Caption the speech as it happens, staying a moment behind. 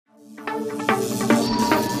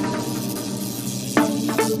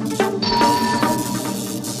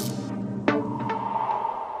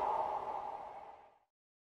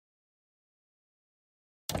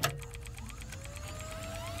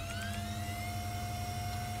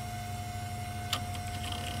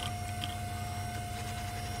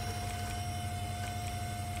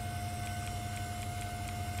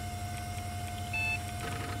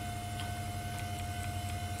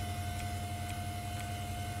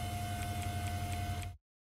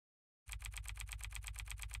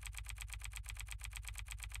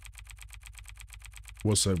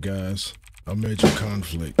What's up, guys? I'm Major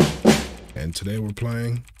Conflict, and today we're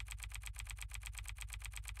playing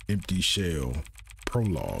Empty Shell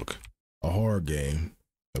Prologue, a horror game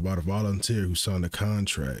about a volunteer who signed a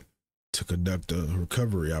contract to conduct a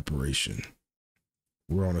recovery operation.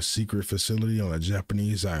 We're on a secret facility on a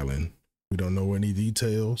Japanese island. We don't know any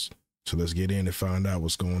details, so let's get in and find out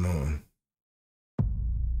what's going on.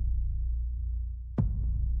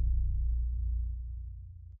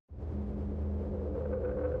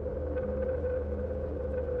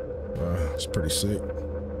 It's pretty sick.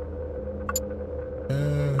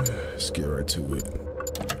 Let's get right to it.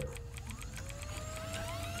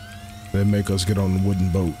 They make us get on the wooden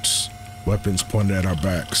boats, weapons pointed at our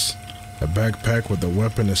backs. A backpack with a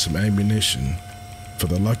weapon and some ammunition. For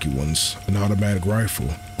the lucky ones, an automatic rifle,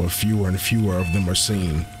 but fewer and fewer of them are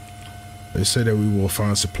seen. They say that we will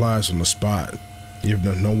find supplies on the spot, even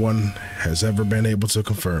though no one has ever been able to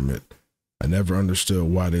confirm it. I never understood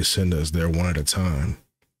why they send us there one at a time.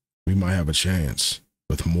 We might have a chance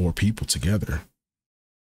with more people together.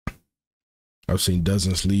 I've seen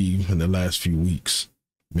dozens leave in the last few weeks.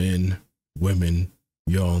 Men, women,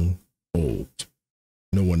 young, old.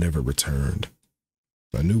 No one ever returned.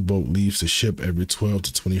 A new boat leaves the ship every 12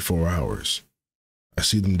 to 24 hours. I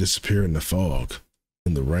see them disappear in the fog,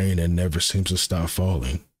 in the rain that never seems to stop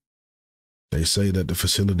falling. They say that the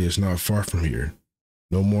facility is not far from here,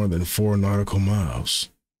 no more than 4 nautical miles,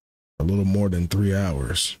 a little more than 3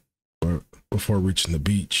 hours before reaching the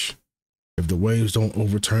beach. If the waves don't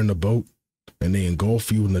overturn the boat and they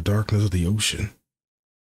engulf you in the darkness of the ocean,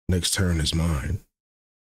 next turn is mine.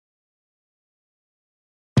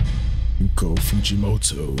 Yuko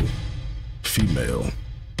Fujimoto, female.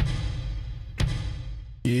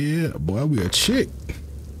 Yeah, boy, we a chick.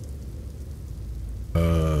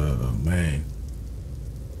 Man,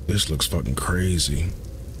 this looks fucking crazy.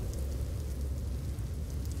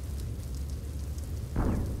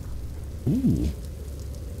 Ooh,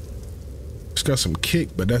 it's got some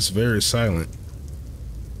kick, but that's very silent.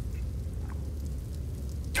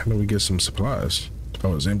 How do we get some supplies?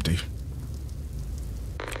 Oh, it's empty.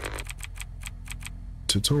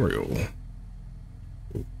 Tutorial.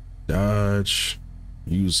 Dodge.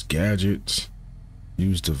 Use gadgets.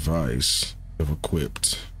 Use device if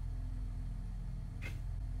equipped.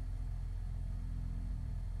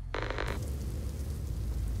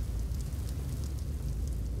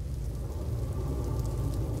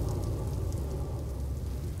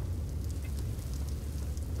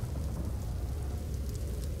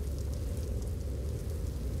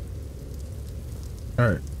 All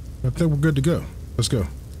right, I think we're good to go. Let's go.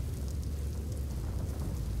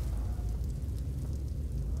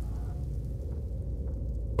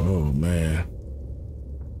 Oh man,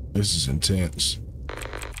 this is intense.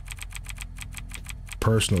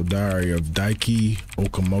 Personal diary of Daiki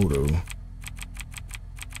Okamoto,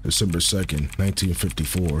 December 2nd,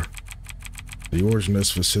 1954. The origin of this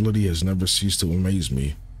facility has never ceased to amaze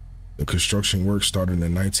me. The construction work started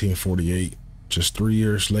in 1948, just 3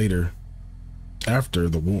 years later, after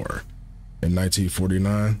the war. In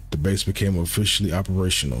 1949, the base became officially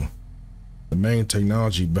operational. The main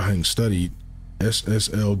technology being studied,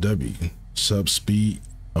 SSLW, sub-speed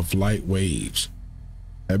of light waves,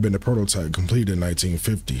 had been a prototype completed in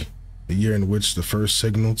 1950, the year in which the first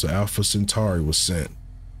signal to Alpha Centauri was sent.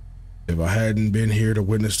 If I hadn't been here to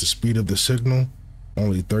witness the speed of the signal,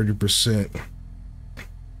 only 30%,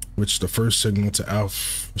 which the first signal to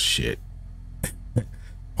Alpha,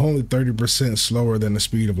 only 30% slower than the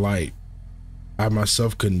speed of light. I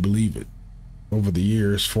myself couldn't believe it. Over the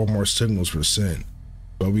years, 4 more signals were sent,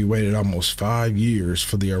 but we waited almost 5 years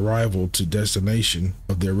for the arrival to destination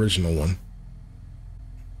of the original one.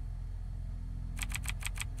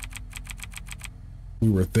 We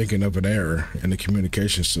were thinking of an error in the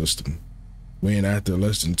communication system, when after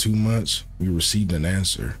less than 2 months, we received an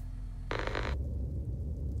answer.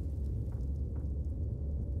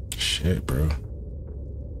 Shit, bro.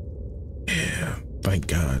 Yeah, thank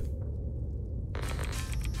God.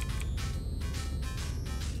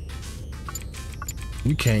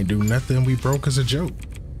 We can't do nothing. We broke as a joke.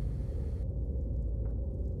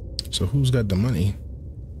 So who's got the money?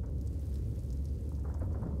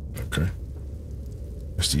 Okay.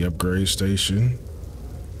 That's the upgrade station.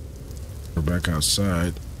 We're back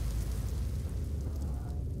outside.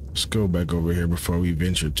 Let's go back over here before we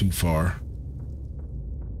venture too far.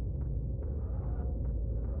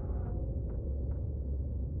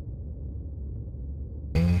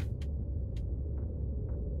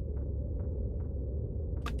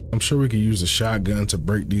 I'm sure we could use a shotgun to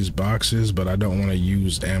break these boxes, but I don't want to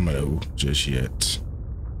use ammo just yet.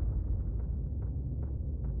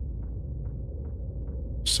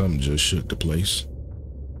 Something just shook the place.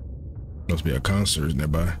 Must be a concert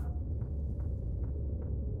nearby.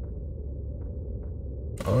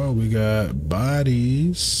 Oh, we got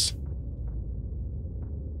bodies.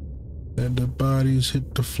 Let the bodies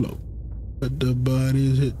hit the floor. Let the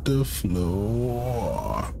bodies hit the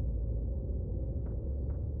floor.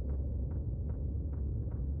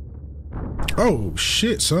 Oh,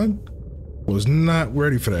 shit, son. Was not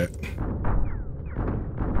ready for that.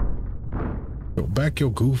 Yo, back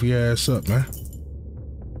your goofy ass up, man.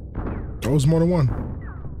 That was more than one.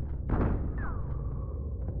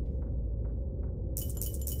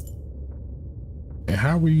 And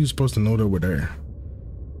how were you supposed to know they were there?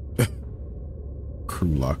 Crew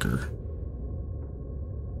locker.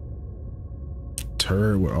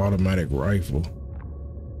 Turret with automatic rifle.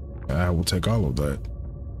 I will take all of that.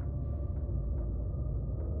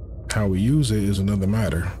 How we use it is another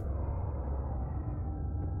matter.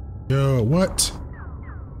 Yo, what?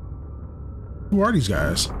 Who are these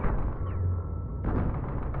guys?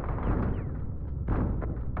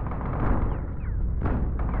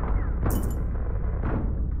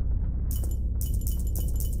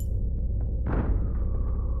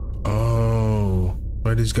 Oh,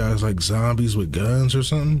 are these guys like zombies with guns or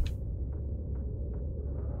something?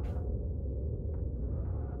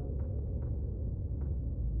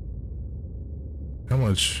 How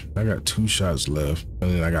much? I got 2 shots left,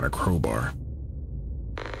 and then I got a crowbar.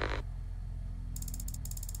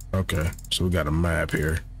 Okay, so we got a map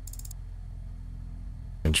here.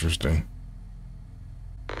 Interesting.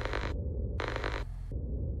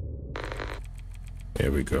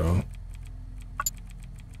 There we go.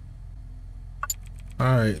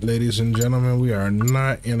 All right, ladies and gentlemen, we are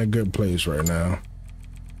not in a good place right now.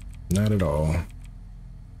 Not at all.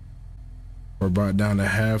 We're brought down to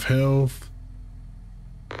half health.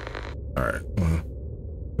 All right, well,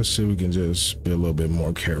 let's see if we can just be a little bit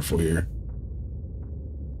more careful here.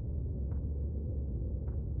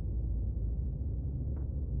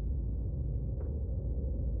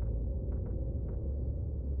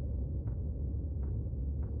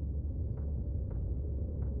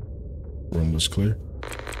 Room was clear.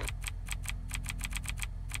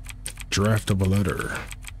 Draft of a letter.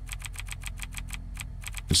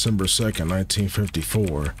 December 2nd,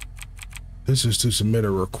 1954. This is to submit a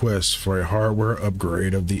request for a hardware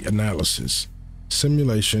upgrade of the analysis,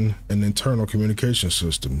 simulation, and internal communication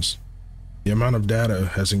systems. The amount of data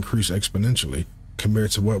has increased exponentially compared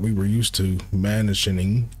to what we were used to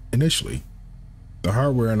managing initially. The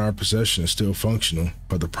hardware in our possession is still functional,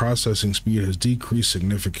 but the processing speed has decreased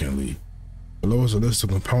significantly. Below is a list of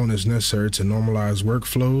components necessary to normalize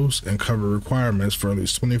workflows and cover requirements for at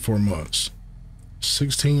least 24 months.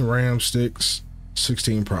 16 RAM sticks,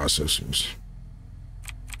 16 processors,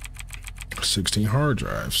 16 hard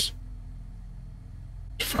drives,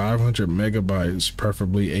 500 megabytes,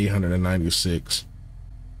 preferably 896.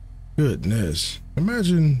 Goodness,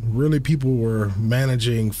 imagine really people were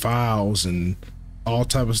managing files and all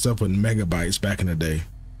type of stuff with megabytes back in the day.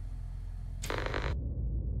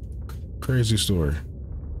 Crazy story.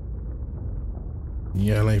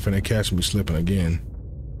 Y'all ain't finna catch me slipping again.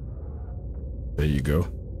 There you go.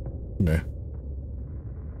 Man.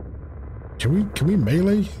 Can we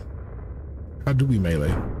melee? How do we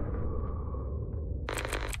melee?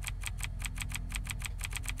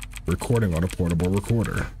 Recording on a portable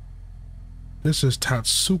recorder. This is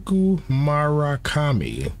Tatsuku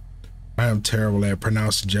Murakami. I am terrible at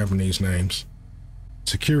pronouncing Japanese names.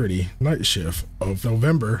 Security, night shift of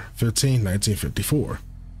November 15, 1954.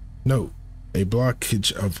 Note, a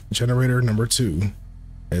blockage of generator number 2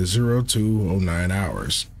 at 0209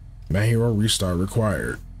 hours. Manual restart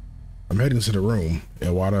required. I'm heading to the room,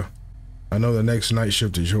 Iwata. I know the next night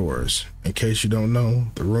shift is yours. In case you don't know,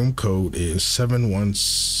 the room code is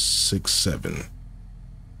 7167.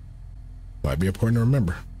 Might be important to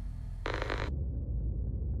remember.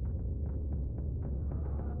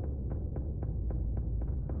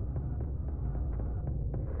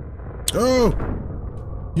 Oh!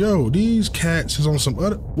 Yo, these cats is on some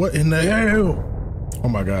other... What in the hell? Oh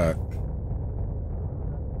my God.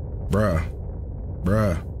 Bruh.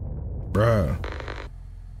 Bruh. Bruh.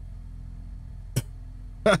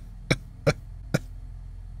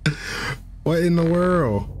 What in the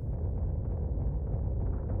world?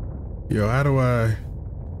 Yo, how do I...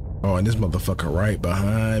 Oh, and this motherfucker right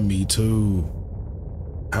behind me too.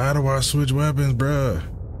 How do I switch weapons, bruh?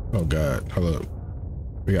 Oh God, hold up.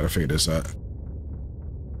 We gotta figure this out.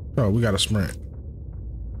 Oh, we gotta sprint.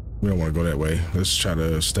 We don't want to go that way. Let's try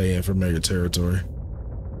to stay in familiar territory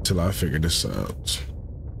till I figure this out.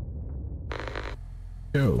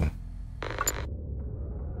 Yo.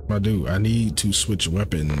 I do. I need to switch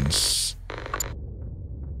weapons.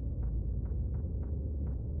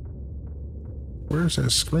 Where's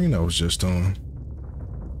that screen I was just on?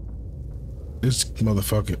 This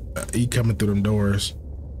motherfucker, he coming through them doors.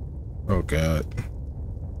 Oh God.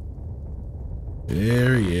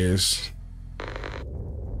 There he is.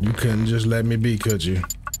 You couldn't just let me be, could you?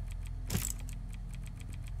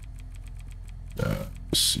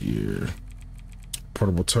 Let's see here.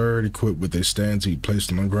 Portable turret equipped with a stand to be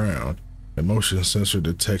placed on the ground. A motion sensor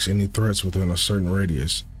detects any threats within a certain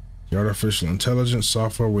radius. The artificial intelligence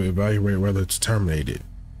software will evaluate whether to terminate it.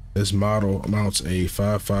 This model mounts a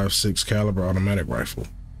 5.56 caliber automatic rifle.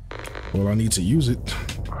 Well, I need to use it.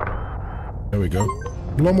 There we go.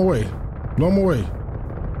 Blow him away. Blow him away.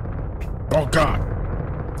 Oh God.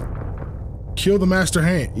 Kill the master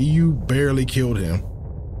hand. You barely killed him.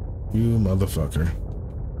 You motherfucker.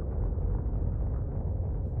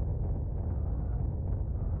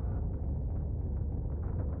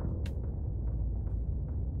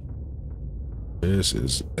 This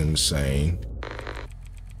is insane.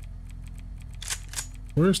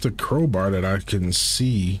 Where's the crowbar that I can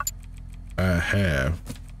see I have?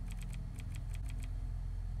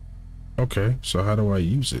 Okay, so how do I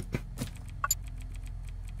use it?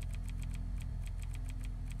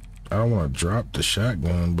 I don't want to drop the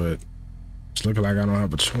shotgun, but it's looking like I don't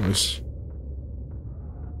have a choice.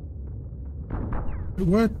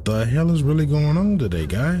 What the hell is really going on today,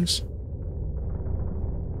 guys?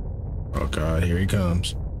 Oh God, here he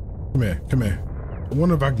comes. Come here, come here. I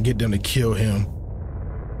wonder if I can get them to kill him.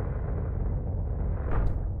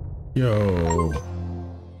 Yo.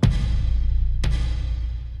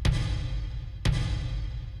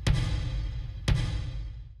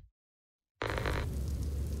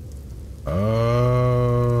 Oh.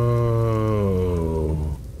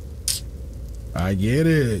 I get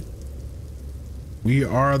it. We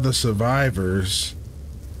are the survivors.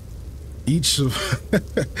 Each of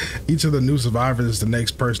the new survivors is the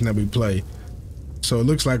next person that we play. So it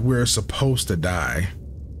looks like we're supposed to die.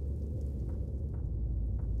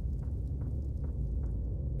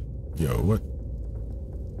 Yo, what?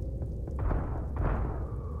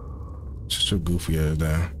 Just your goofy ass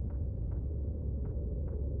down.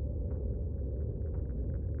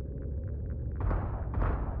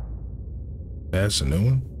 That's a new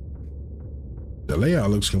one. The layout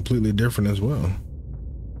looks completely different as well.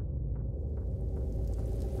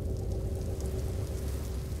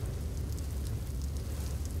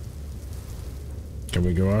 Can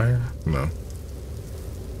we go out here? No.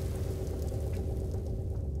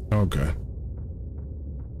 Okay.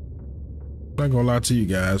 Not gonna lie to you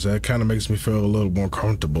guys, that kind of makes me feel a little more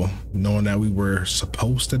comfortable knowing that we were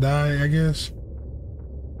supposed to die, I guess.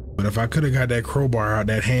 But if I could have got that crowbar out,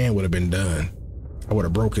 that hand would have been done. I would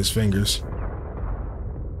have broke his fingers.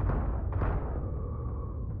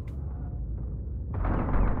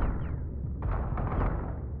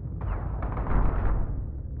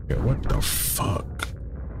 Yeah, what the fuck?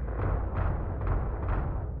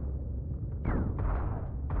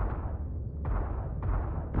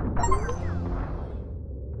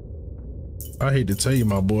 I hate to tell you,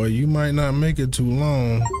 my boy, you might not make it too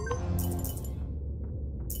long.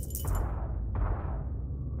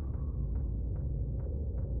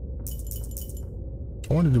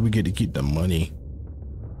 I wonder, did we get to keep the money?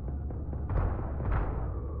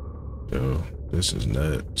 Yo, this is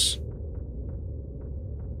nuts.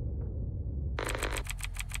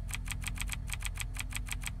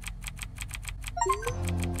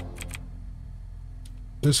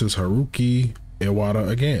 This is Haruki Iwata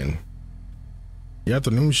again. The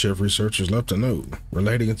afternoon shift researchers left a note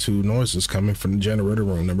relating to noises coming from the generator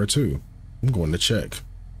room number 2. I'm going to check.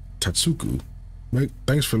 Tatsuku,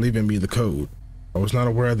 thanks for leaving me the code. I was not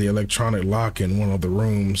aware the electronic lock in one of the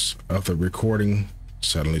rooms of the recording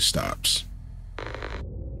suddenly stops.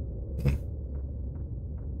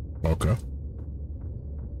 Okay.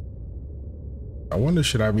 I wonder,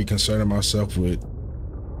 should I be concerning myself with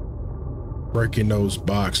breaking those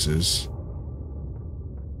boxes?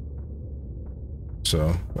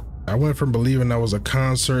 So I went from believing that was a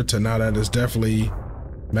concert to now that it's definitely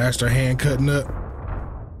master hand cutting up.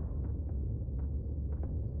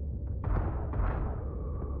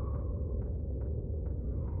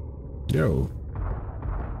 Yo.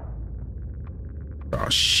 Oh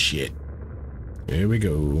shit. Here we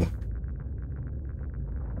go.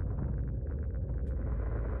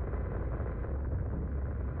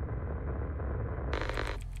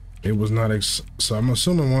 It was not so I'm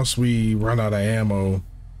assuming once we run out of ammo,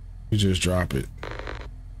 you just drop it.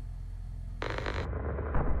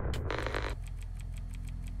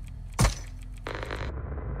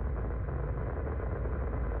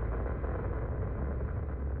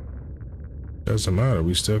 Doesn't matter.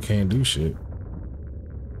 We still can't do shit.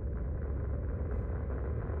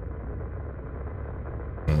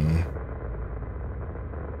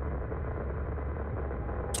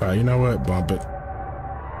 Alright, you know what? Bump it.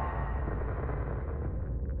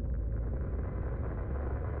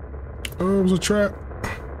 Oh, it was a trap.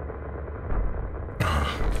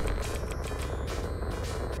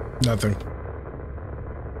 Nothing.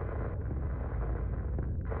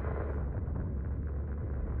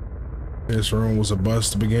 This room was a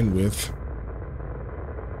bust to begin with.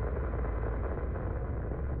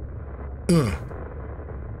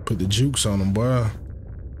 Put the jukes on them, boy.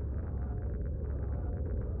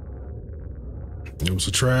 It was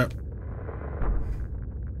a trap.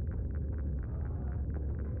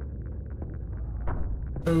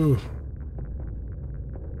 Oh.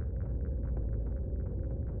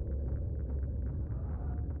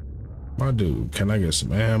 My dude, can I get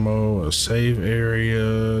some ammo, a safe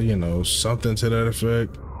area, you know, something to that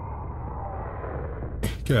effect?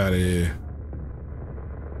 Get out of here.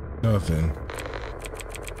 Nothing.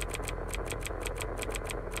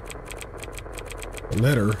 A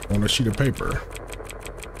letter on a sheet of paper.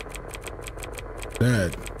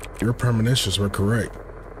 Dad, your premonitions were correct.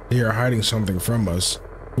 They are hiding something from us.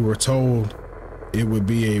 We were told it would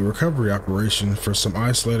be a recovery operation for some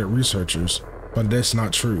isolated researchers, but that's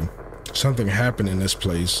not true. Something happened in this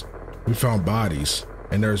place. We found bodies,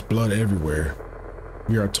 and there's blood everywhere.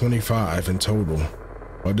 We are 25 in total.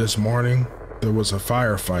 But this morning, there was a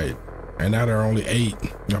firefight, and now there are only 8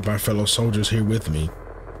 of my fellow soldiers here with me.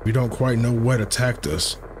 We don't quite know what attacked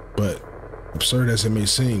us, but absurd as it may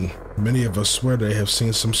seem, many of us swear they have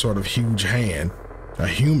seen some sort of huge hand, a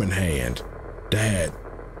human hand, Dad,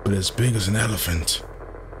 but as big as an elephant.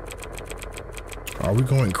 Are we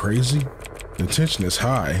going crazy? The tension is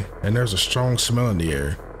high, and there's a strong smell in the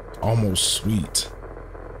air, almost sweet.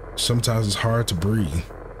 Sometimes it's hard to breathe.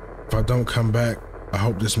 If I don't come back, I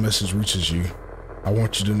hope this message reaches you. I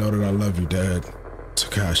want you to know that I love you, Dad.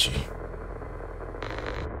 Takashi.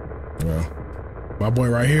 Well, my boy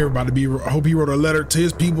right here about to be, I hope he wrote a letter to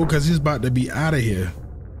his people because he's about to be out of here.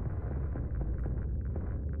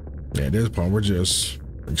 Yeah, at this point, we're just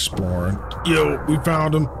exploring. Yo, we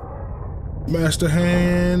found him. Master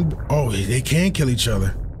Hand. Oh, they can kill each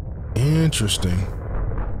other. Interesting.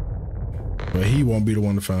 But he won't be the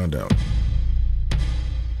one to find out.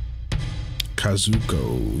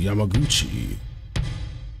 Kazuko Yamaguchi.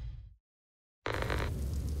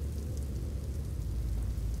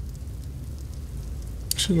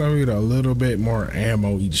 Should I get a little bit more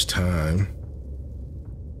ammo each time?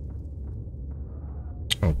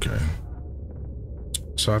 Okay.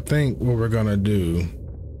 So I think what we're gonna do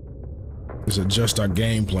is adjust our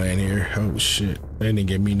game plan here. Oh shit, they didn't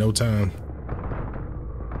give me no time.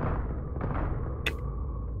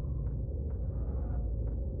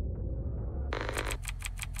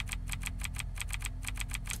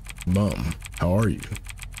 Mom, how are you?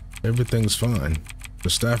 Everything's fine. The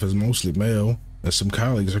staff is mostly male, and some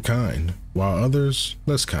colleagues are kind, while others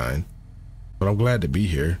less kind. But I'm glad to be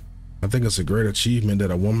here. I think it's a great achievement that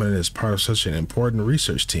a woman is part of such an important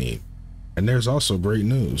research team. And there's also great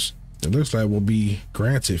news. It looks like we'll be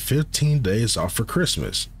granted 15 days off for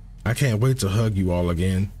Christmas. I can't wait to hug you all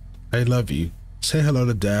again. I love you. Say hello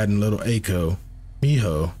to Dad and little Aiko.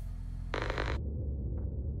 Miho.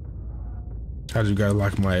 How'd you guys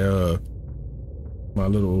like my my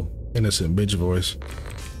little innocent bitch voice?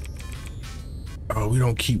 Oh, we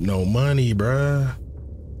don't keep no money, bruh.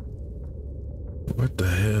 What the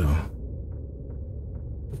hell?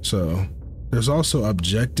 So there's also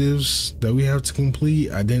objectives that we have to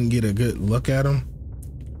complete. I didn't get a good look at them.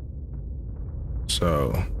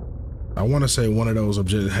 So I want to say one of those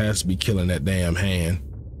objectives has to be killing that damn hand.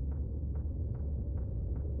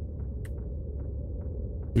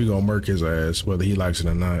 We gonna murk his ass whether he likes it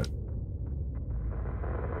or not.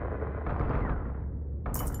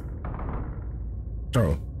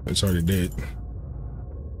 Oh, it's already dead.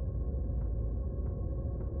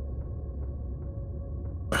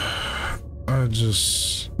 I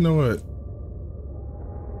just, you know what?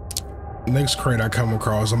 Next crate I come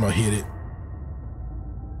across, I'm gonna hit it.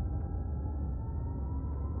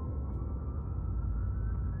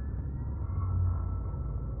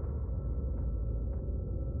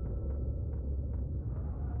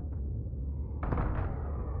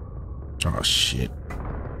 Oh shit.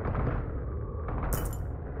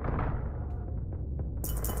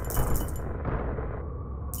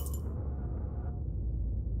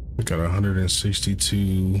 We got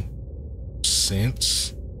 162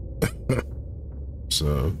 cents.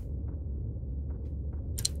 So,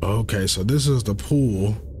 okay, so this is the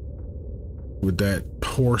pool with that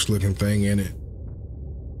horse looking thing in it.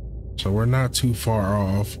 So we're not too far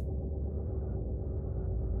off.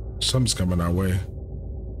 Something's coming our way.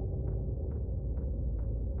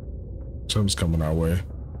 Something's coming our way.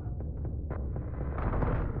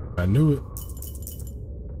 I knew it.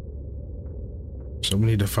 So we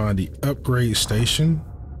need to find the upgrade station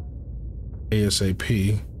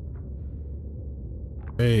ASAP.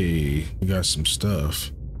 Hey, we got some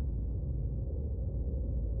stuff.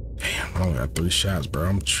 Damn, I only got 3 shots, bro.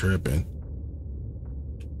 I'm tripping.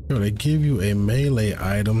 Yo, they give you a melee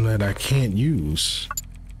item that I can't use.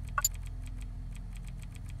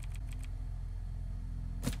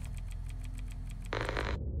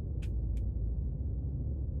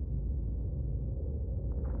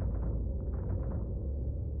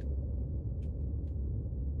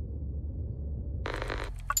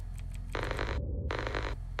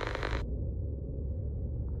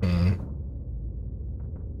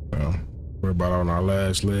 Well, we're about on our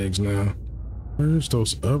last legs now. Where's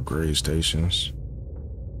those upgrade stations?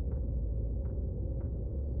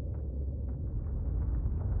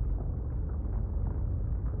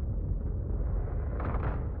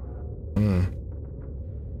 All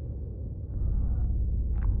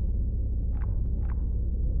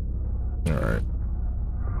right.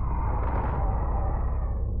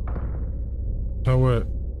 Know what?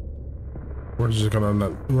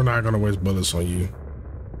 We're not gonna waste bullets on you.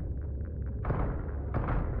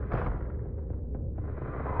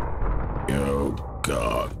 Yo,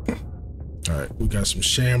 God. All right, we got some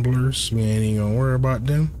shamblers. We ain't even gonna worry about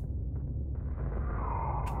them.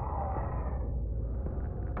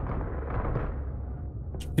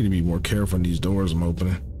 Need to be more careful in these doors I'm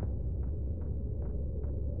opening.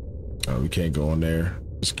 Oh, we can't go in there.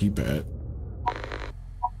 Let's keep at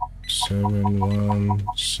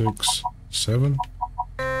 7167.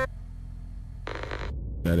 That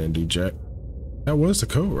didn't do jack. That was the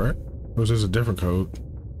code, right? Or was this a different code?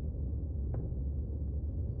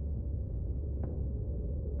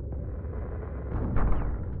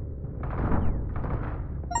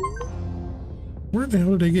 Where the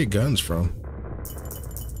hell did they get guns from?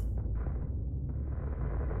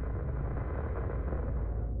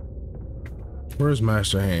 Where's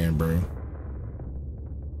Master Hand, bro?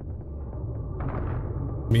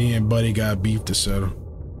 Me and Buddy got beef to settle.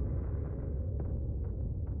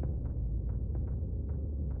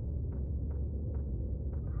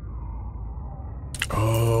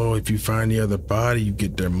 Oh, if you find the other body, you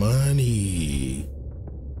get their money.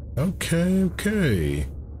 Okay, okay.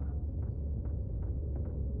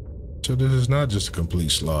 So this is not just a complete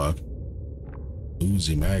slog.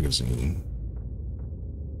 Uzi magazine.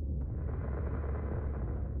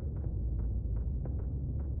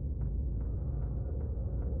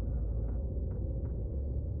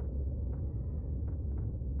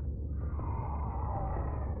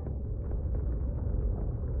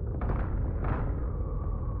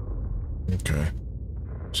 Okay.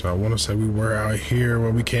 So I want to say we were out here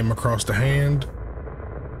where we came across the hand.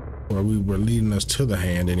 Or we were leading us to the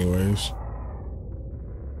hand anyways.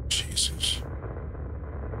 Jesus.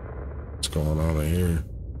 What's going on in here?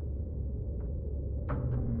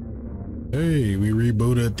 Hey, we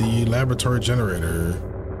rebooted the laboratory generator.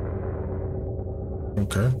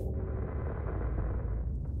 Okay.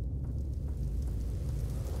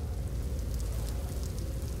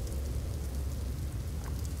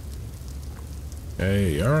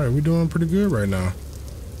 Hey, all right, we're doing pretty good right now.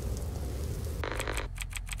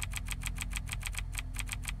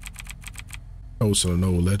 Also, an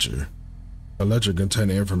old ledger. A ledger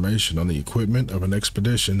containing information on the equipment of an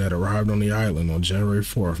expedition that arrived on the island on January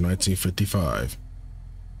 4th, 1955.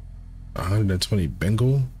 120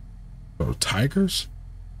 Bengal tigers,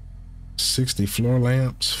 60 floor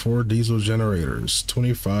lamps, 4 diesel generators,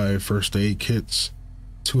 25 first aid kits,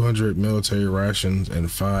 200 military rations,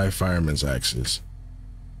 and 5 firemen's axes.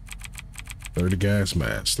 30 gas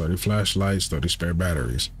masks, 30 flashlights, 30 spare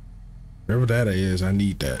batteries. Whatever that is, I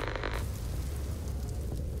need that.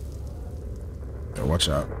 Yo, watch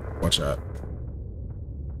out. Watch out.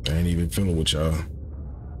 I ain't even fooling with y'all.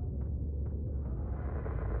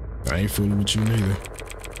 I ain't fooling with you neither.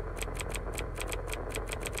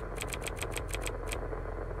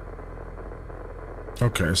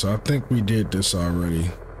 Okay, so I think we did this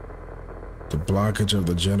already. The blockage of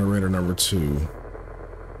the generator number 2.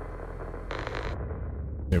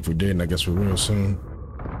 If we didn't, I guess we will soon.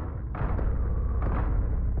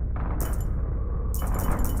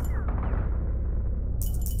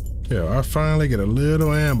 Yeah, I finally get a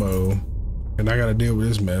little ammo, and I gotta deal with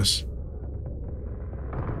this mess.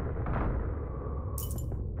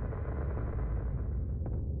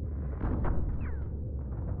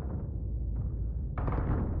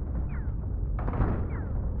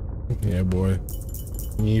 Yeah, boy.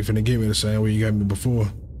 You ain't finna get me the same way you got me before.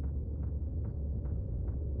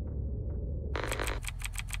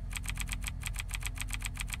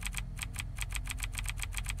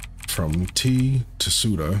 From T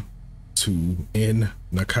Tsuda to N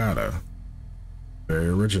Nakata. Very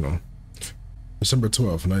original. December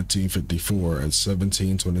 12th, 1954 at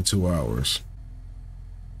 17:22 hours.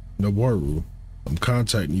 Noboru, I'm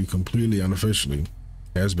contacting you completely unofficially.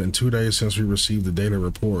 It has been 2 days since we received the data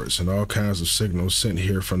reports and all kinds of signals sent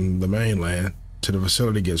here from the mainland to the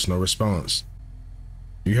facility gets no response.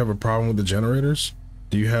 Do you have a problem with the generators?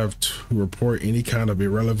 Do you have to report any kind of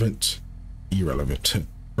relevant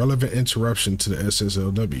interruption to the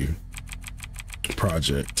SSLW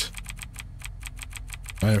project?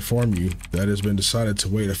 I inform you that it has been decided to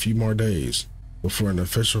wait a few more days before an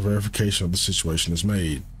official verification of the situation is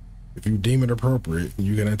made. If you deem it appropriate,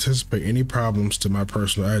 you can anticipate any problems to my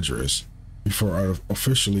personal address before I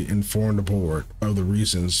officially inform the board of the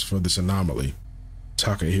reasons for this anomaly.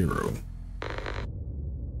 Takahiro.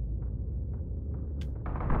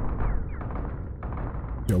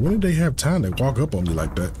 Yo, when did they have time to walk up on me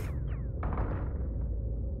like that?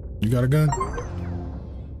 You got a gun?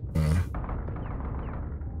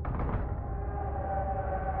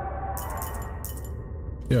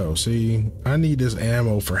 Yo, see, I need this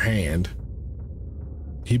ammo for hand.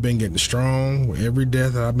 He been getting strong. With every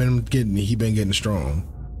death that I've been getting, he been getting strong.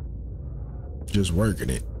 Just working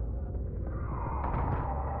it.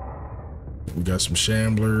 We got some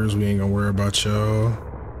shamblers. We ain't gonna worry about y'all.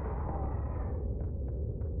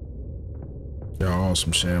 Y'all all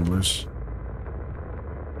some shamblers.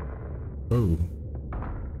 Oh.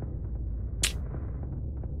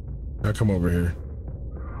 Now come over here.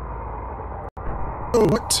 Oh,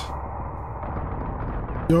 what?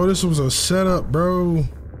 Yo, this was a setup, bro.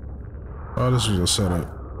 Oh, this was a setup.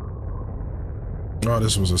 Oh,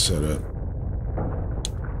 this was a setup.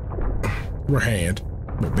 We're hand.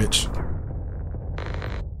 No, bitch.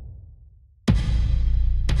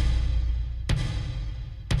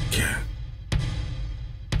 Yeah.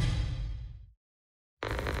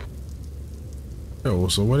 Yo,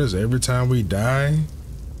 so what is it? Every time we die,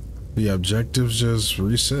 the objectives just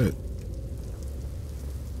reset.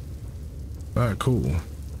 Alright, cool.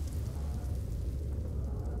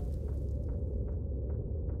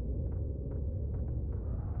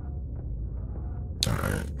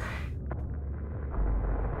 Alright.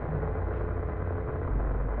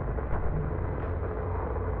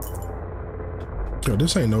 Yo,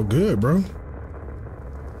 this ain't no good, bro.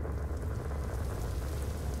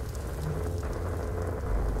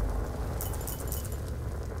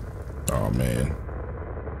 Oh, man.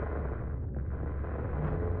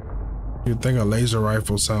 You'd think a laser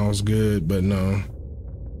rifle sounds good, but no,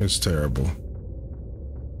 it's terrible.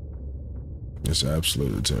 It's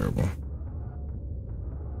absolutely terrible.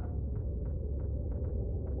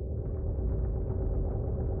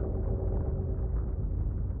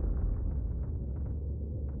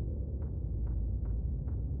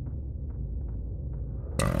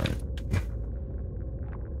 All right.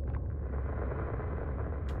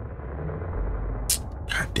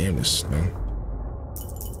 God damn this thing.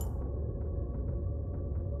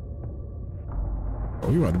 Oh,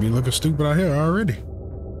 you ought to be looking stupid out here already.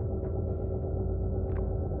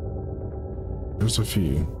 There's a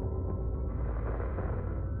few.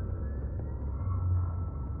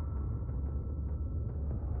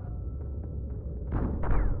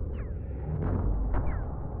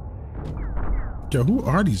 Yo, who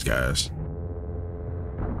are these guys?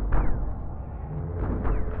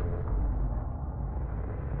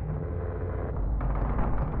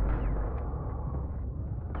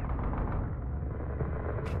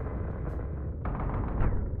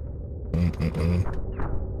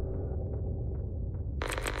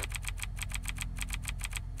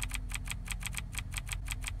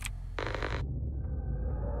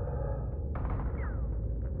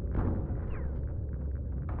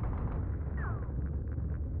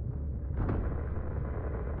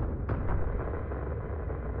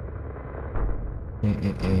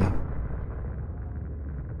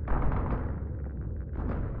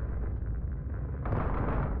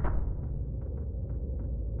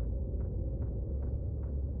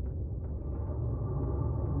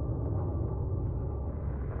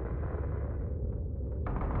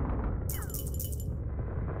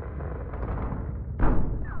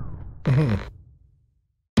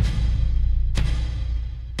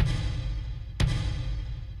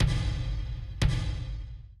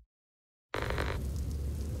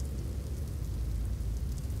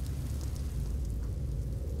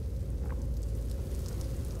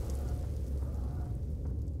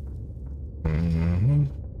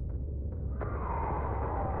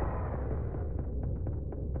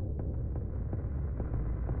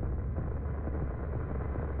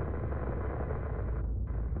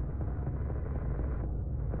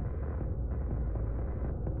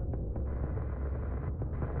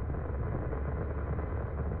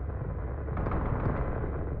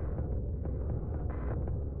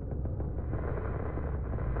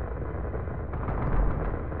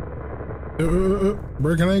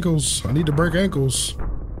 Breaking ankles. I need to break ankles.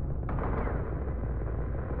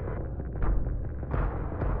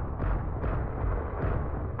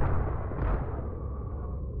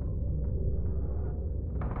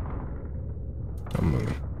 I'm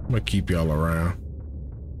gonna keep y'all around.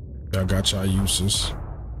 Y'all got y'all uses.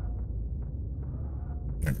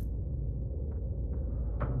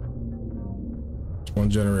 One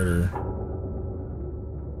generator.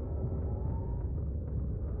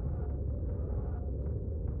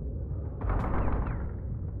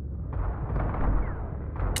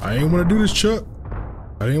 I ain't want to do this, Chuck.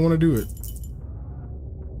 I didn't want to do it.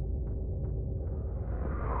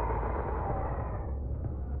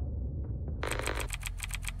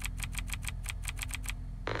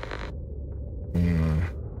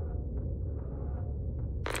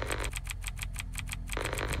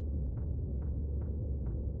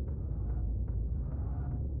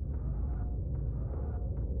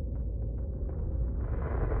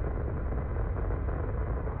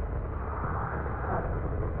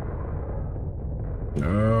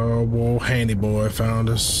 Oh, boy, Handy boy found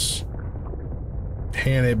us.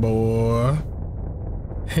 Handy boy.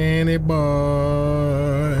 Handy boy.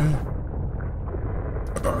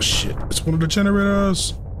 Oh, shit. It's one of the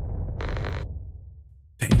generators.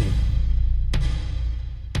 Dang.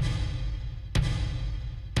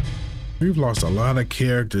 We've lost a lot of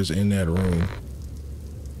characters in that room.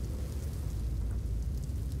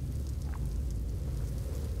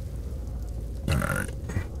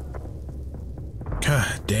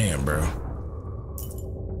 God damn, bro.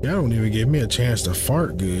 Y'all don't even give me a chance to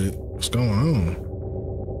fart good. What's going on?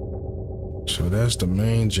 So that's the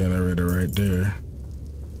main generator right there.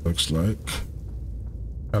 Looks like.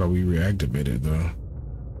 How do we reactivate it though?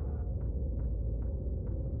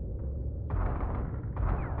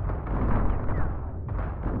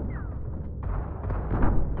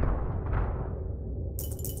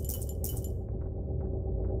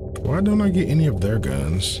 Why don't I get any of their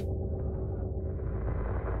guns?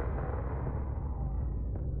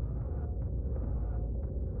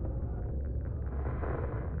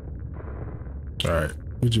 All right,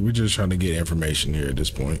 we're just trying to get information here at this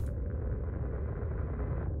point.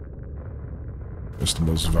 That's the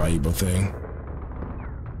most valuable thing.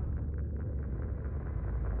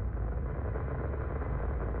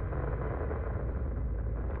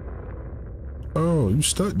 Oh, you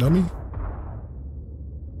stuck, dummy.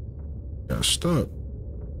 Got stuck.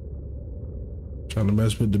 Trying to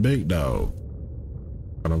mess with the big dog.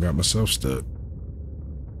 I don't got myself stuck.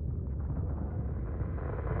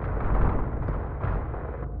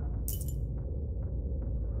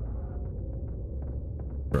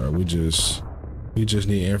 Bro, we just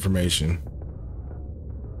need information.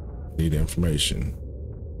 Need information.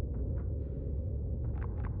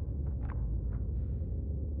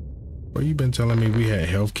 Well, you been telling me we had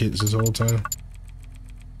health kits this whole time?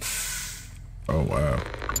 Oh wow.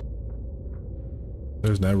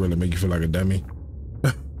 Does that really make you feel like a dummy?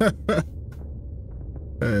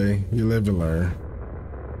 Hey, you live and learn.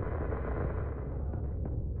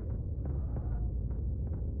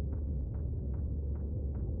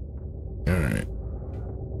 All right.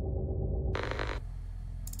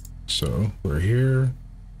 So we're here.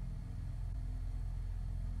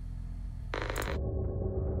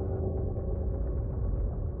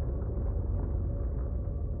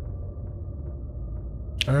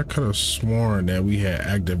 I could have sworn that we had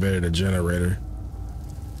activated a generator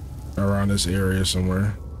around this area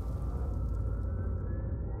somewhere.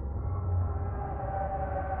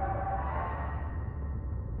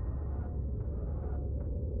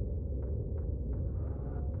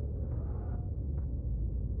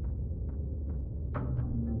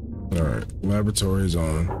 All right, laboratory's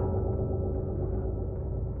on.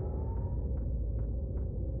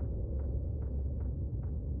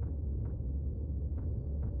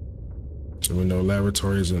 So we know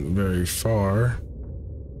laboratory isn't very far.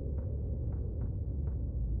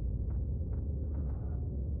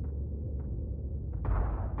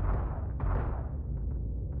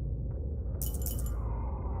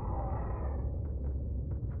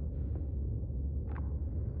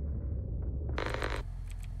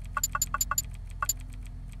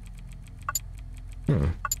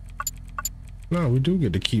 No, we do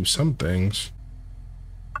get to keep some things.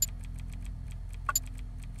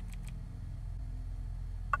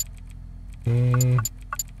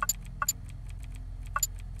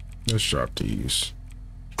 Let's drop these.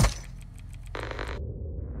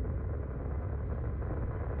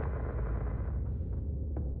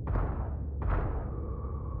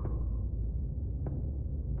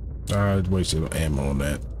 I wasted ammo on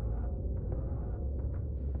that.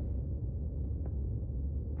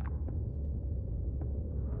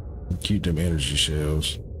 Keep them energy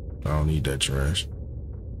shells. I don't need that trash.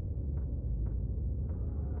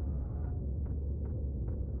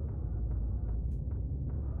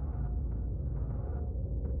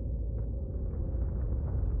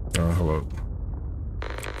 Hello.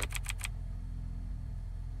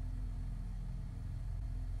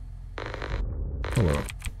 Hello.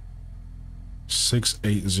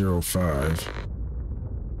 6805.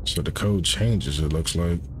 So the code changes, it looks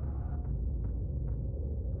like.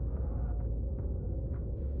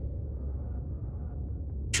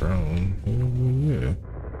 Drone. Yeah.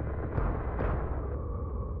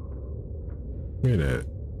 Look at that.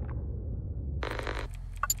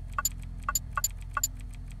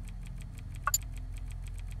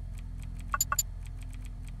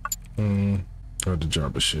 Got to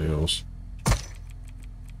drop the shells.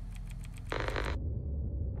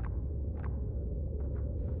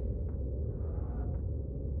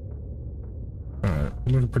 Alright,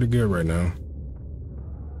 looking pretty good right now.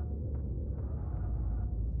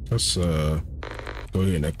 Let's go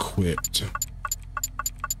ahead and equip.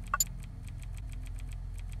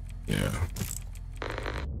 Yeah.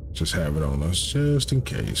 Just have it on us just in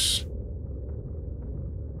case.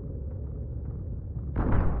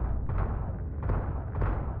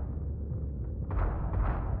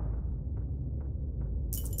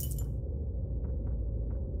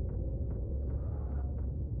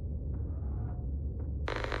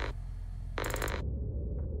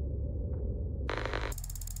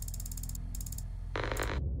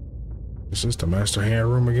 Is this the master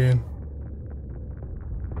hand room again?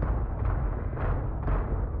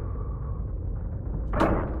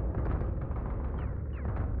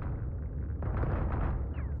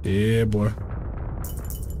 Yeah, boy.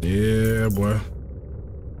 Yeah, boy.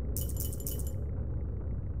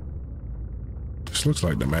 This looks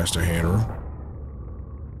like the master hand room.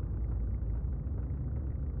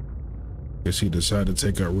 Guess he decided to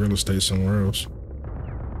take up real estate somewhere else.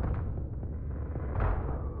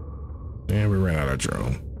 And we ran out of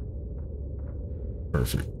drone.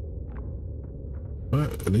 Perfect.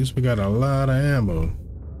 But at least we got a lot of ammo.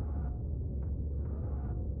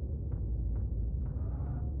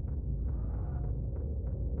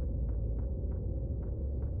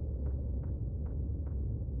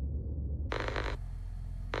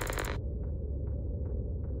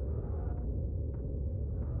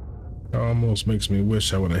 Almost makes me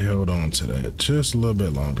wish I would have held on to that just a little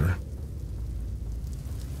bit longer.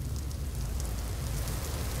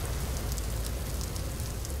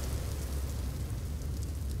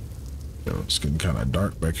 Yo, it's getting kind of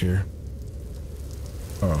dark back here.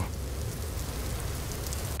 Oh.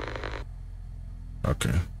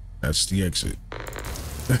 Okay, that's the exit.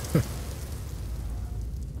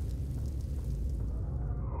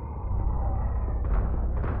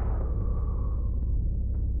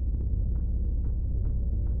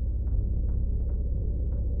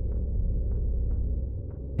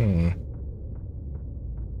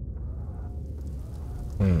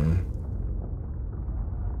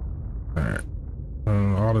 Alright.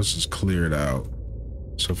 All this is cleared out.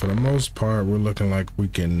 So for the most part, we're looking like we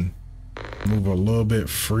can move a little bit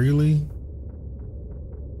freely.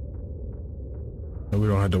 And we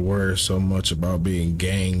don't have to worry so much about being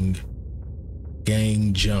gang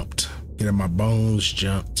jumped. Getting my bones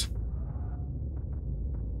jumped.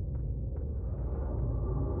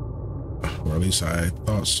 Or at least I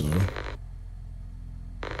thought so.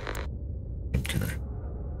 Okay.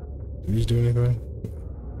 Did these do anything?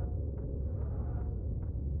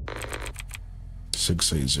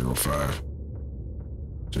 6805.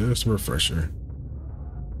 Just a refresher.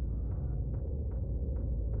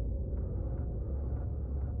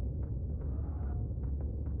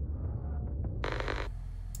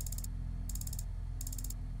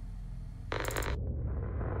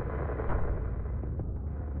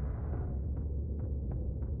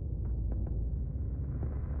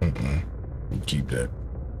 Keep that.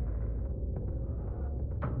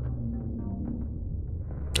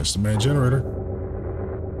 That's the main generator.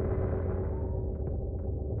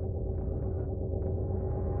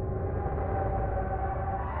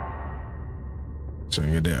 So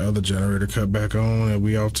get that other generator cut back on and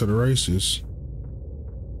we off to the races.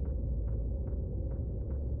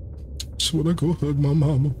 Just wanna go hug my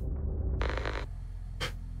mama.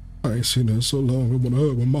 I ain't seen her in so long, I wanna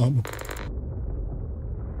hug my mama.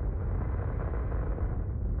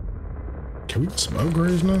 Can we get some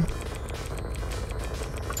upgrades now?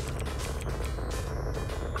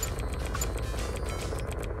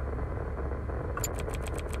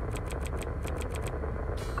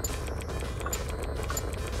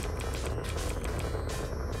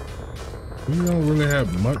 We don't really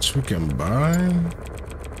have much we can buy.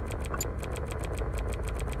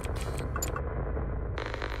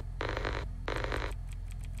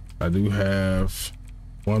 I do have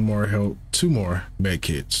one more help, two more med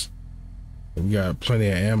kits. We got plenty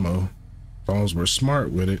of ammo, as long as we're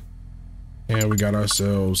smart with it. And we got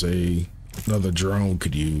ourselves another drone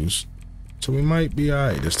could use. So we might be all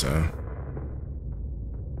right this time.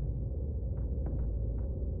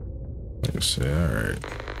 Let's see, all right.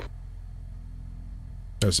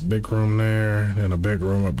 That's a big room there, and a big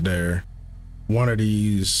room up there. One of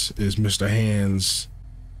these is Mr. Hand's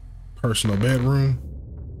personal bedroom.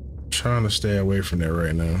 I'm trying to stay away from that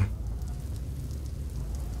right now.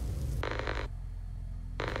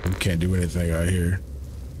 We can't do anything out here.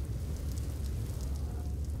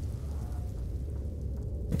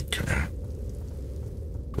 Okay.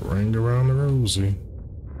 Ring around the rosy.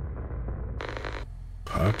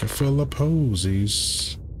 Pocket full of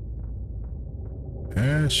posies.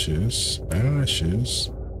 Ashes, ashes.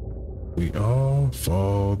 We all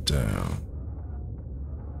fall down.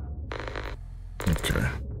 Okay.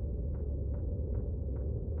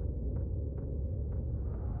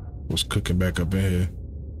 What's cooking back up in here?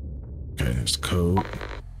 Okay, it's code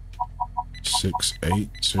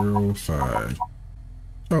 6805.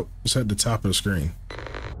 Oh, it's at the top of the screen.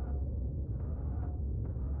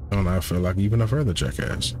 Oh, now I feel like even a further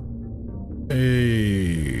jackass.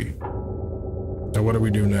 Hey. Now what do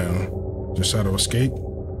we do now? Just how to escape?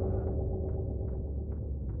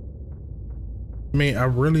 I mean, I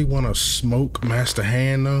really want to smoke Master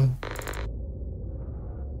Hand though.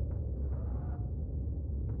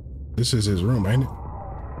 This is his room, ain't it?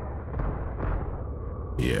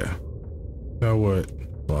 Yeah. You know what?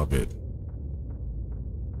 Bump it.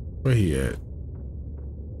 Where he at?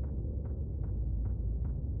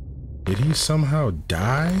 Did he somehow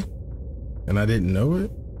die? And I didn't know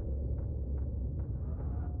it?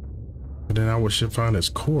 And then I should find his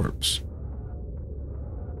corpse.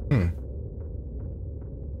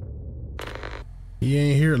 He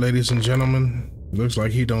ain't here, ladies and gentlemen. Looks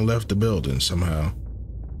like he done left the building somehow.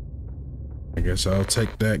 I guess I'll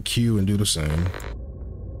take that cue and do the same.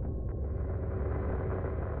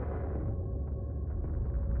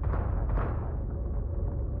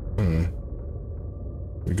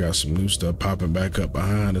 We got some new stuff popping back up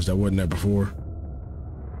behind us that wasn't there before.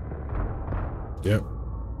 Yep.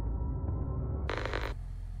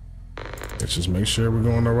 Let's just make sure we're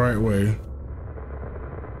going the right way.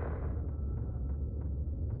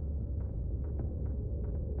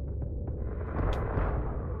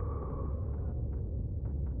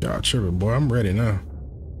 Y'all tripping, boy. I'm ready now.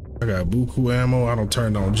 I got buku ammo. I don't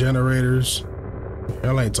turn on generators.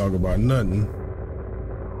 Y'all ain't talking about nothing.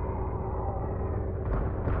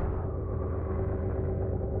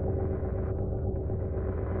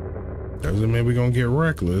 Doesn't mean we're gonna get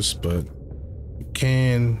reckless, but we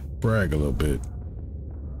can brag a little bit.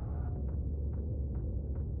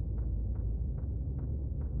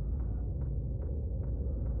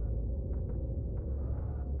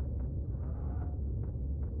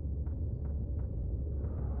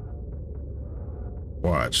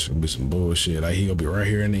 Watch, it'll be some bullshit. Like, he gonna be right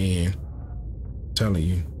here in the end. I'm telling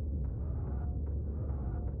you.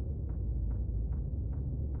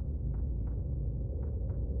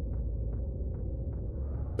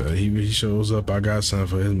 He shows up, I got something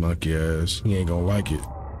for his monkey ass. He ain't gonna like it.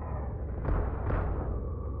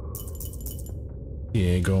 He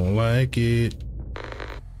ain't gonna like it.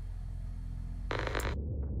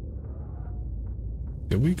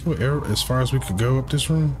 Did we go as far as we could go up this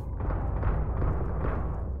room?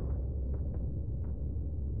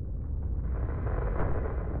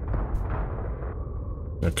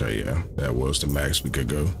 Okay, yeah, that was the max we could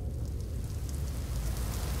go.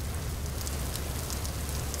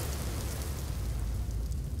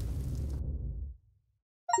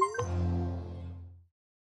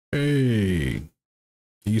 Hey,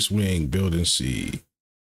 East Wing, Building C.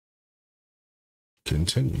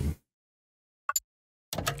 Continue.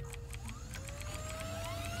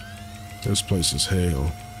 This place is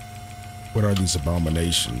hell. What are these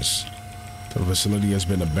abominations? The facility has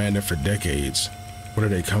been abandoned for decades. Where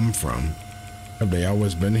do they come from? Have they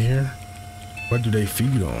always been here? What do they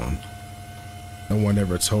feed on? No one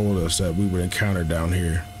ever told us that we would encounter down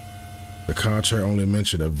here. The contract only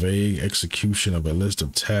mentioned a vague execution of a list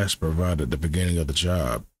of tasks provided at the beginning of the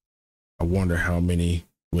job. I wonder how many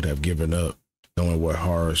would have given up, knowing what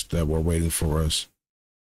horrors that were waiting for us.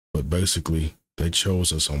 But basically, they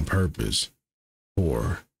chose us on purpose.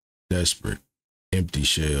 Poor, desperate, empty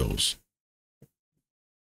shells.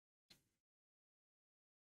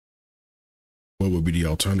 What would be the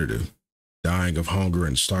alternative? Dying of hunger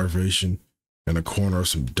and starvation in a corner of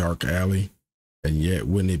some dark alley? And yet,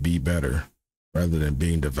 wouldn't it be better, rather than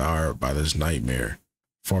being devoured by this nightmare,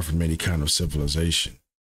 far from any kind of civilization?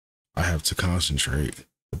 I have to concentrate.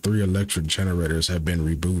 The 3 electric generators have been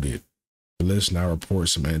rebooted. The list now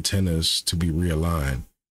reports some antennas to be realigned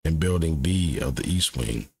in Building B of the East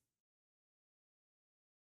Wing.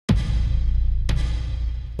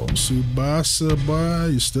 Oh, Tsubasa, boy,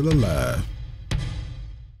 you're still alive.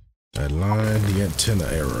 Align the antenna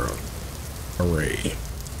error. Array.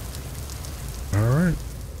 Alright.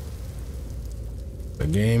 The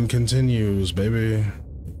game continues, baby.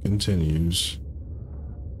 It continues.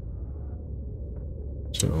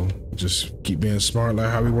 So, just keep being smart like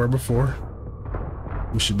how we were before.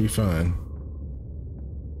 We should be fine.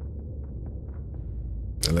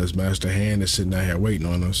 Unless Master Hand is sitting out here waiting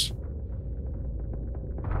on us.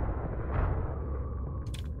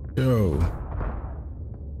 Yo.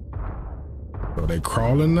 Are they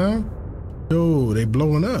crawling now? Yo, they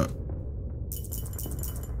blowing up.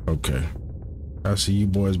 Okay. I see you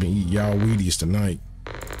boys been eating y'all Wheaties tonight.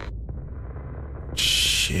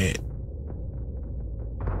 Shit.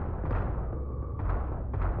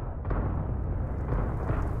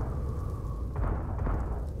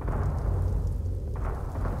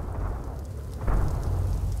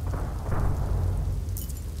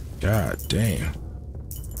 God damn.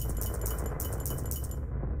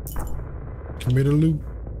 Give me the loot.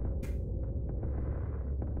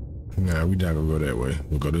 Nah, we not gonna go that way.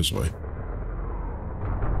 We'll go this way.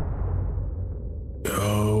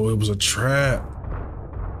 Yo, it was a trap.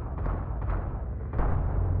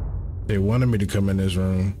 They wanted me to come in this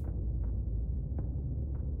room.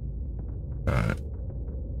 Alright.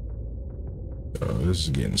 Oh, this is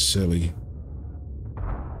getting silly.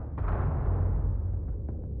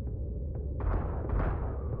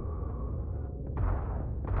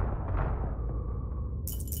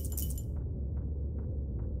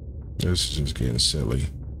 This is just getting silly.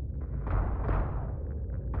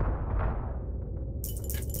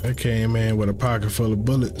 I came in with a pocket full of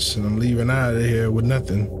bullets and I'm leaving out of here with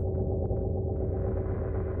nothing.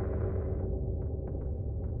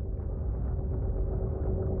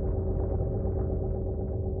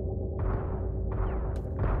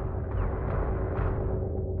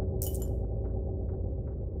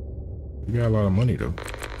 You got a lot of money though.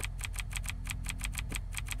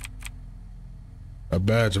 A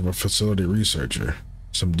badge of a facility researcher.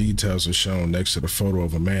 Some details are shown next to the photo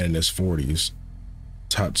of a man in his 40s.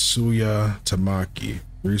 Tatsuya Tamaki,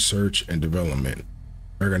 Research and Development,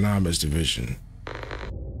 Ergonomics Division.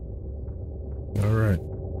 All right.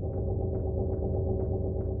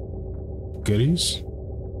 Goodies?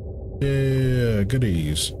 Yeah,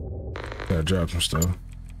 goodies. Gotta drop some stuff.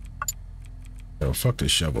 Yo, fuck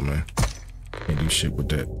this shovel, man. Can't do shit with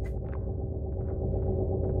that.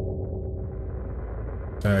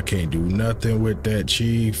 I can't do nothing with that,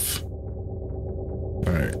 Chief. All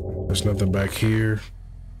right, there's nothing back here.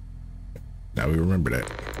 Now we remember that.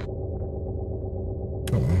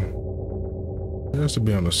 Come on. Just to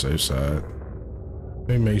be on the safe side. Let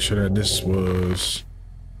me make sure that this was...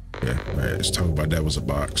 Yeah, all right, let's talk about that was a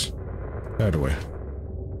box. Out of the way.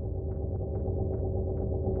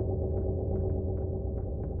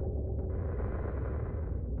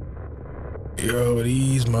 Yo,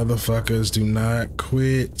 these motherfuckers do not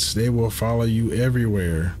quit. They will follow you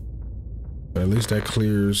everywhere. But at least that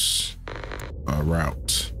clears a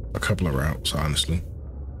route. A couple of routes, honestly.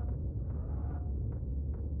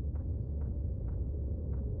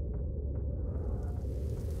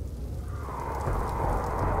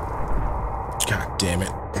 God damn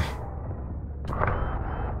it.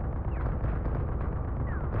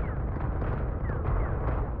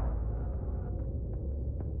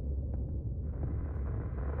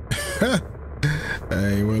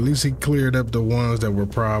 Hey, well, at least he cleared up the ones that were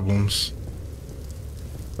problems.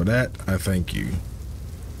 For that, I thank you.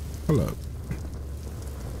 Hold up.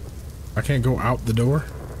 I can't go out the door?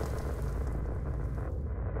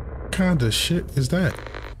 What kind of shit is that?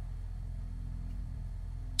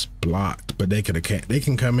 It's blocked, but they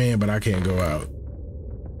can come in, but I can't go out.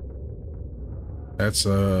 That's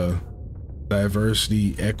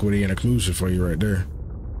diversity, equity, and inclusion for you right there.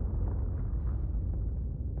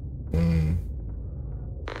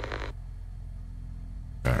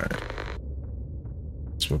 Alright.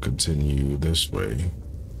 So we'll continue this way.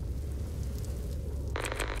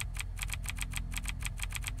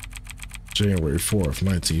 January 4th,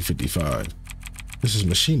 1955. This is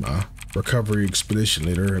Mishima, recovery expedition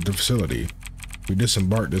leader at the facility. We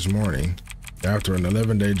disembarked this morning after an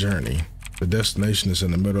 11-day journey. The destination is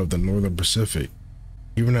in the middle of the Northern Pacific.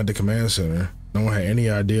 Even at the command center, no one had any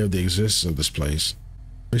idea of the existence of this place.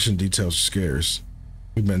 Mission details are scarce.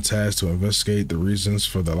 We've been tasked to investigate the reasons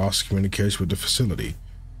for the lost communication with the facility,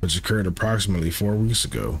 which occurred approximately 4 weeks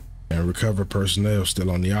ago. and recovered personnel still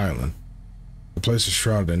on the island. The place is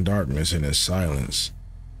shrouded in darkness and in silence.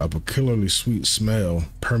 A peculiarly sweet smell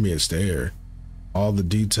permeates the air. All the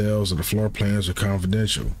details of the floor plans are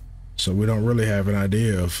confidential, so we don't really have an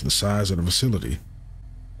idea of the size of the facility.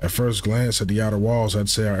 At first glance at the outer walls, I'd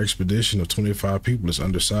say our expedition of 25 people is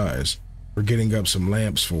undersized. We're getting up some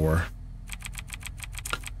lamps for...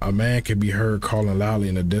 A man can be heard calling loudly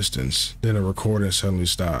in the distance, then a recording suddenly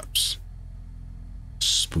stops.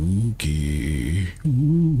 Spooky.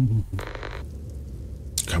 Ooh.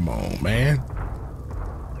 Come on, man.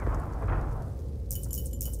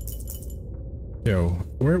 Yo,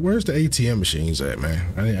 where's the ATM machines at, man?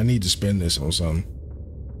 I need to spend this on something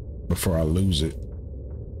before I lose it.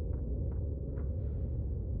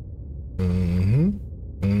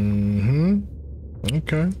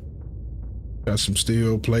 Okay. Got some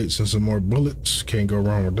steel plates and some more bullets. Can't go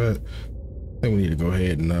wrong with that. I think we need to go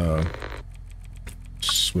ahead and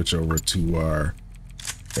switch over to our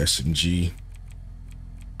S&G.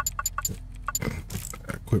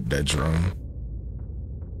 Equip that drone.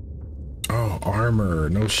 Oh, armor.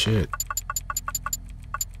 No shit.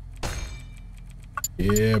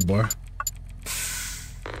 Yeah, boy.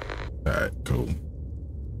 Alright, cool.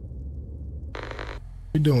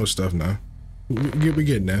 We doing stuff now. We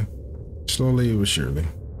getting there. Slowly but surely.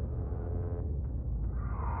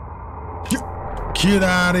 Get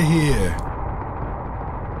out of here.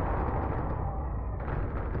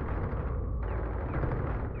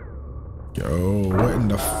 Yo, what in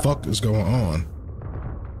the fuck is going on?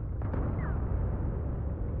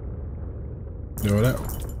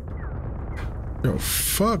 Yo,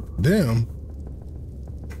 fuck them.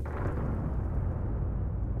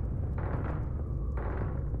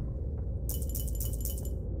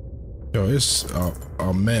 Yo, it's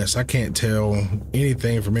a mess. I can't tell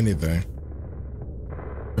anything from anything.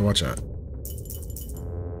 Yo, watch out.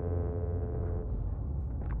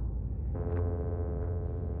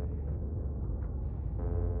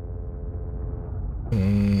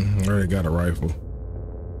 Already got a rifle.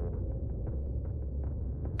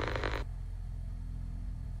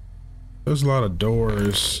 There's a lot of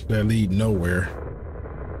doors that lead nowhere.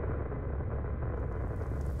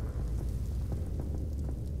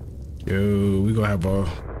 Yo, we gonna have a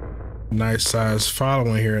nice size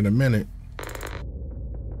following here in a minute.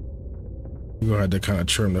 We're gonna have to kind of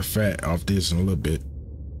trim the fat off this in a little bit.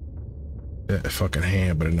 That fucking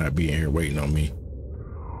hand better not be in here waiting on me.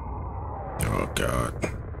 Oh God.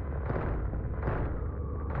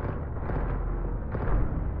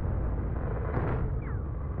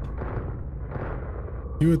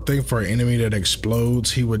 You would think for an enemy that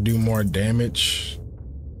explodes, he would do more damage,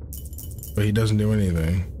 but he doesn't do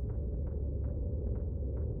anything.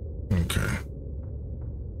 Okay.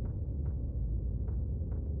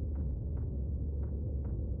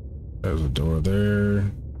 There's a door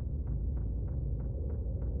there.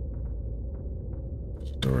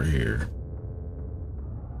 There's a door here.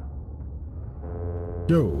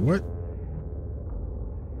 Yo, what?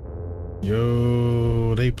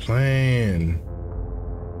 Yo, they playing.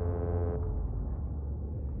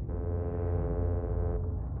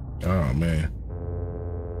 Oh man.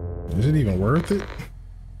 Is it even worth it?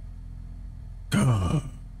 God.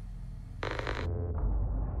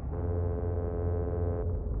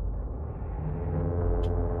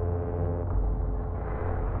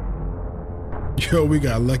 Yo, we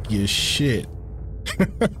got lucky as shit.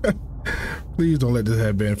 Please don't let this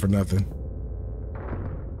have been for nothing.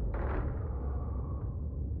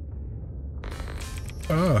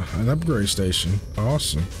 Ah, an upgrade station.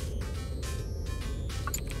 Awesome.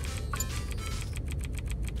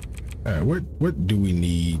 Alright, what do we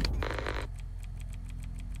need?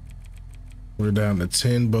 We're down to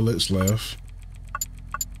 10 bullets left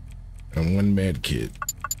and 1 med kit.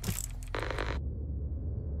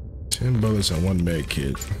 10 bullets and 1 med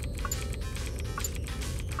kit.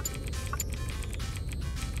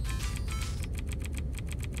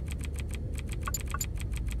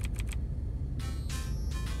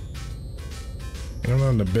 I'm not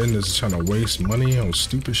in the business of trying to waste money on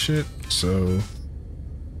stupid shit, so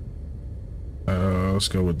let's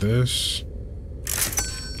go with this.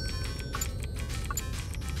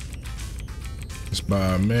 Let's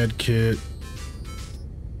buy a med kit.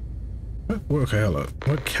 Okay, hold up.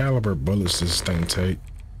 What caliber bullets does this thing take?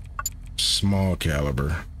 Small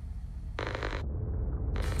caliber.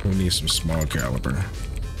 We need some small caliber.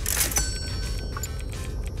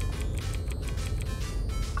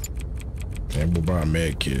 And we'll buy a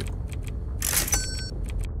med kit.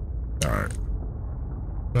 Alright.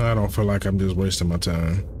 No, I don't feel like I'm just wasting my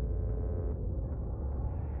time.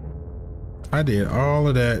 I did all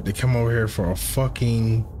of that to come over here for a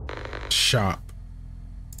fucking Shop.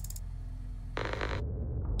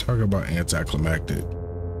 Talk about anticlimactic.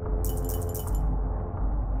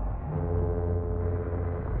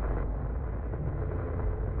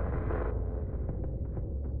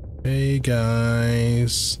 Hey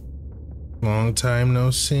guys, long time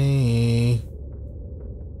no see.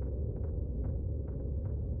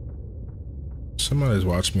 Somebody's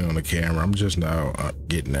watching me on the camera. I'm just now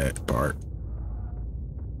getting that part.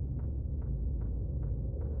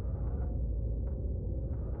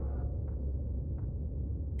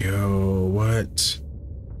 Yo, what?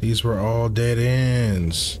 These were all dead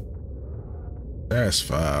ends. That's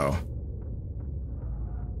foul.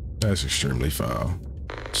 That's extremely foul.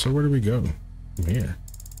 So where do we go from here?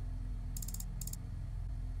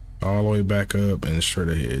 All the way back up and straight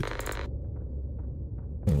ahead.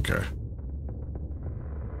 Okay.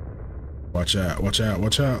 Watch out, watch out,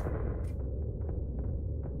 watch out.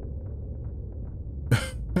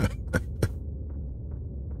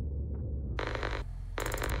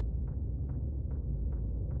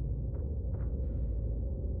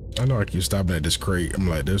 I know I keep stopping at this crate. I'm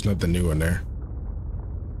like, there's nothing new in there.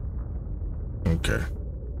 Okay.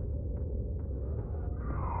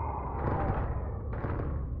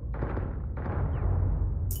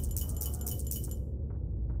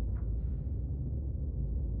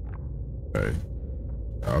 Hey,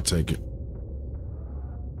 I'll take it.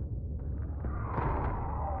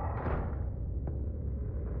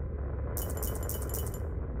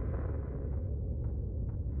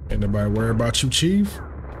 Ain't nobody worry about you, Chief?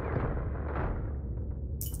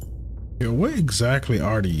 Yo, what exactly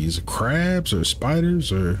are these? Crabs or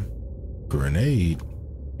spiders or grenade?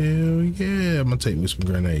 Hell yeah, I'm gonna take me some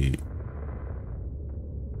grenade.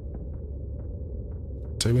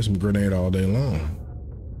 Take me some grenade all day long.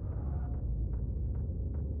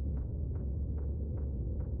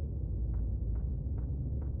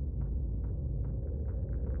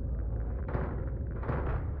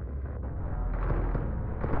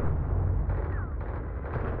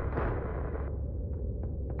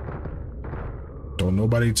 Don't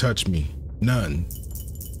nobody touch me. None.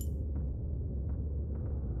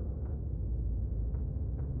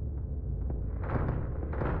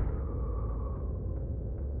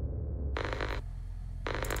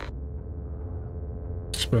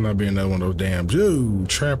 This better not be another one of those damn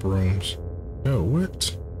trap rooms. Yo,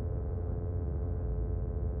 what?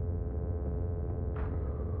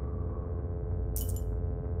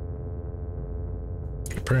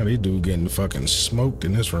 Apparently, dude getting fucking smoked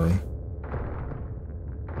in this room.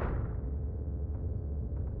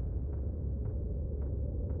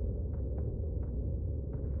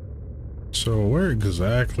 So where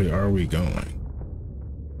exactly are we going?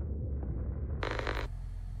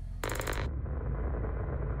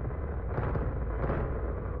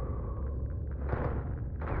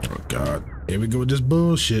 Oh God, here we go with this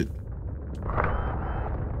bullshit.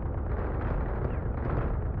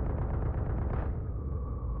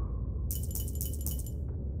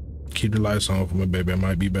 Keep the lights on for my baby. I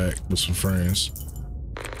might be back with some friends.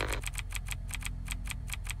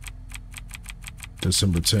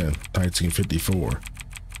 December 10th, 1954.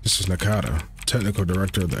 This is Nakata, technical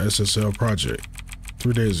director of the SSL project.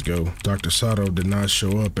 3 days ago, Dr. Sato did not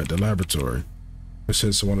show up at the laboratory. They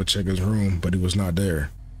sent someone to check his room, but he was not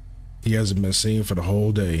there. He hasn't been seen for the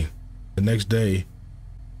whole day. The next day,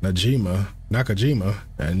 Nakajima,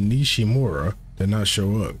 and Nishimura did not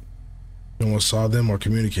show up. No one saw them or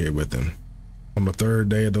communicated with them. On the third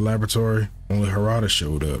day of the laboratory, only Harada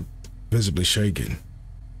showed up, visibly shaken.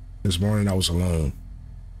 This morning I was alone,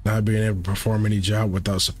 not being able to perform any job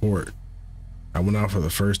without support. I went out for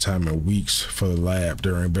the first time in weeks for the lab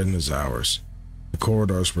during business hours. The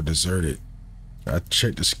corridors were deserted. I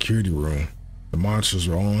checked the security room. The monitors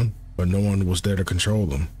were on, but no one was there to control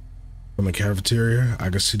them. From the cafeteria,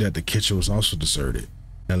 I could see that the kitchen was also deserted,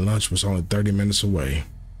 and lunch was only 30 minutes away.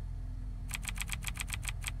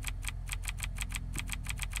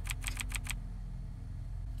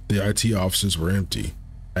 The IT offices were empty,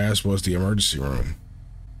 as was the emergency room.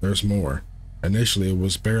 There's more. Initially, it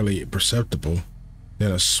was barely perceptible.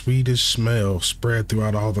 Then a sweetish smell spread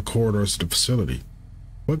throughout all the corridors of the facility.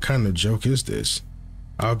 What kind of joke is this?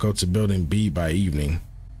 I'll go to building B by evening.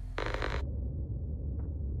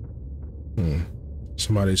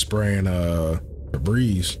 Somebody spraying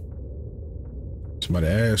Febreze. Somebody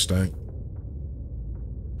ass stank.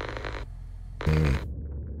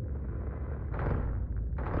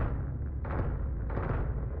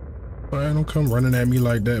 Boy, don't come running at me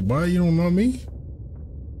like that, boy. You don't know me?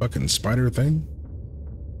 Fucking spider thing.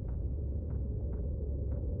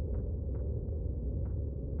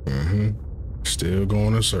 Still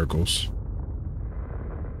going in circles.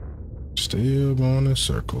 Still going in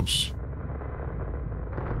circles.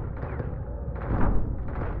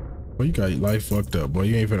 Boy, you got your life fucked up, boy.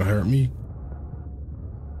 You ain't finna hurt me.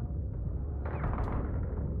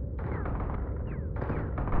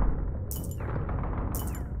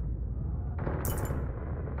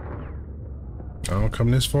 I don't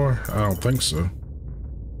come this far? I don't think so.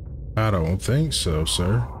 I don't think so,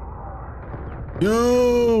 sir.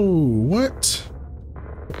 Yo, what?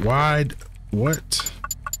 Wide, what?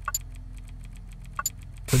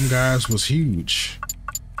 Them guys was huge.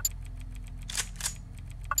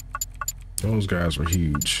 Those guys were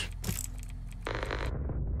huge.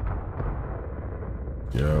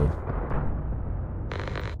 Yo.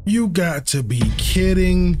 You got to be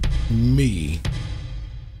kidding me.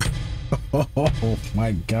 Oh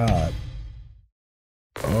my God.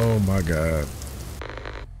 Oh my God.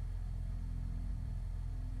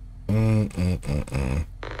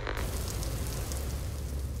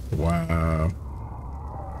 Wow.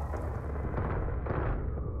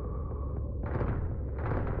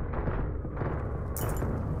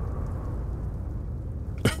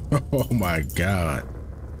 Oh my God.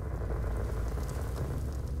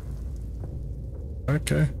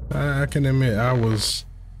 Okay, I can admit I was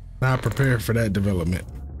not prepared for that development.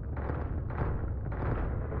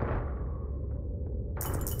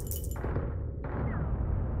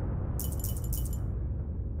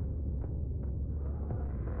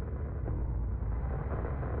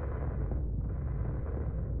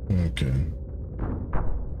 Okay.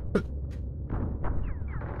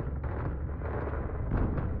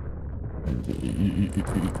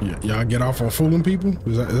 Y'all get off on fooling people?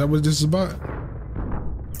 Is that what this is about?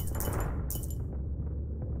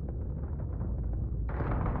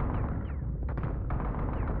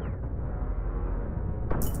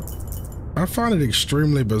 I find it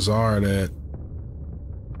extremely bizarre that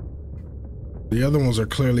the other ones are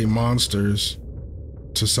clearly monsters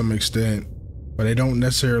to some extent, but they don't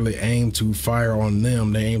necessarily aim to fire on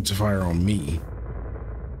them, they aim to fire on me.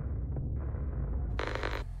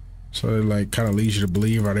 So it like kind of leads you to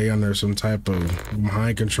believe, are they under some type of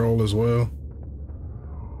mind control as well?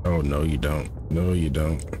 Oh, no, you don't. No, you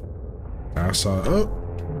don't. I saw,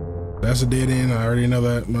 oh, that's a dead end. I already know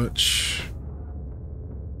that much.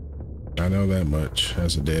 I know that much.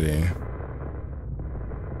 That's a dead end.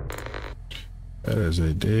 That is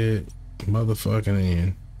a dead motherfucking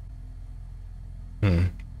end.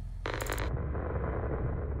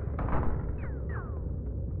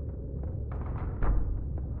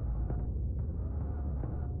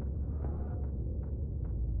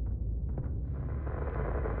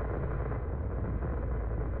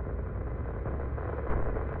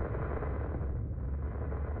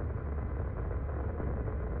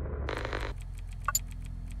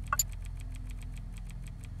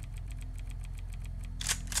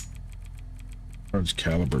 Large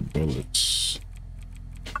caliber bullets.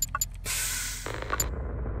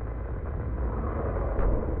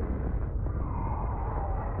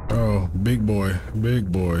 Oh, big boy,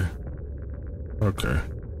 big boy. Okay.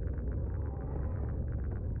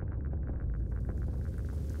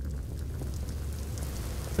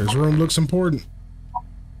 This room looks important.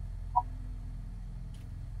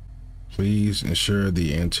 Please ensure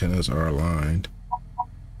the antennas are aligned.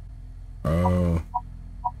 Oh.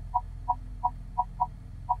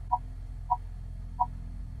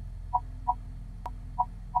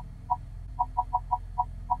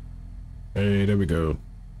 Hey, there we go.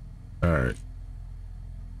 All right.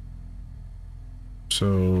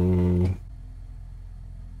 So,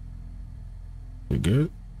 you good?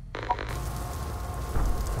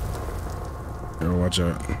 Yo, watch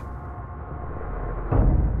out.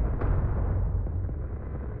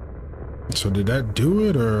 So did that do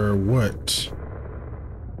it or what?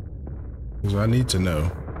 Because I need to know.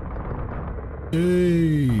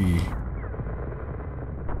 Hey.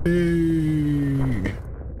 Hey.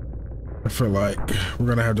 I feel like we're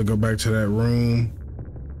gonna have to go back to that room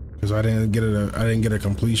because I didn't get it. I didn't get a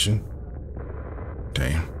completion.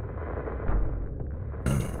 Damn.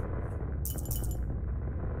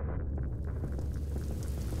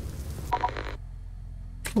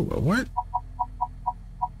 Oh, what?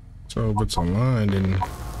 So if it's online, then.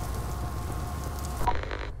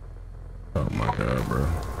 Oh my God, bro.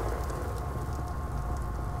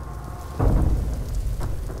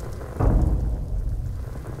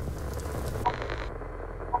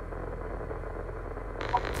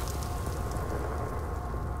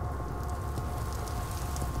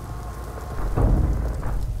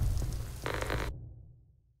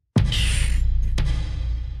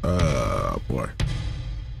 Boy.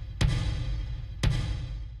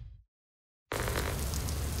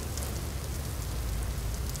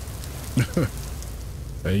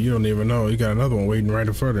 Hey, you don't even know. You got another one waiting right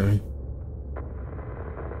in front of me.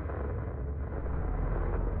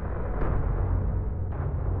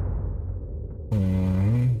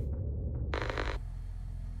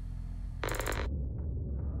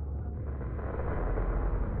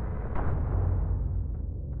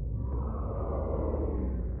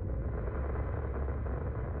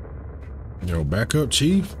 Yo, back up,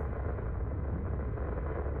 Chief.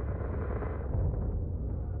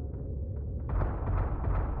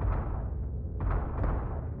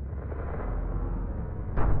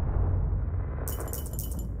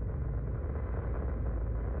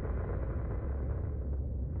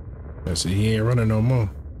 I see he ain't running no more.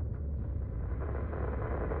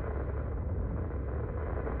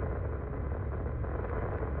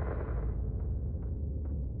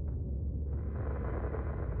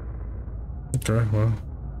 Okay, well,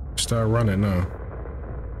 start running now.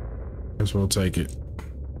 Guess we'll take it.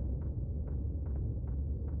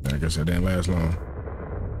 I guess it didn't last long.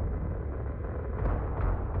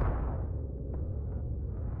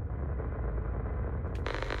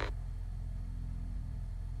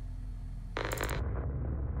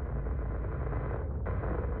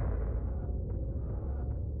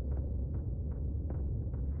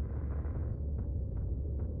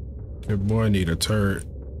 Good boy need a turret.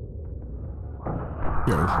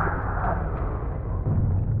 Yo.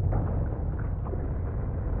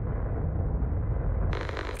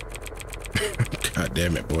 God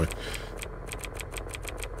damn it, boy.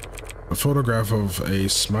 A photograph of a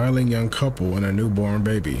smiling young couple and a newborn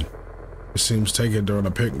baby. It seems taken during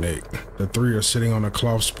a picnic. The three are sitting on a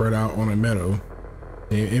cloth spread out on a meadow.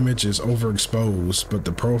 The image is overexposed, but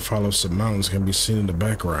the profile of some mountains can be seen in the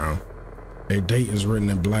background. A date is written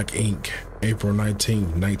in black ink, April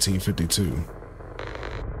 19, 1952.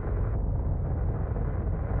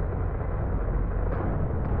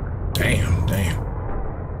 Damn.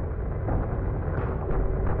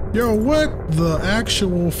 Yo, what the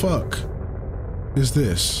actual fuck is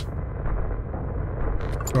this?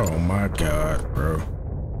 Oh my God, bro.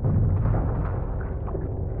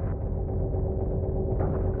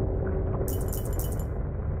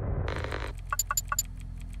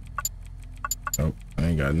 Nope, I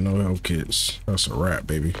ain't got no health kits. That's a wrap,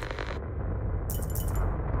 baby.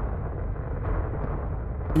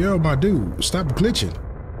 Yo, my dude, stop glitching.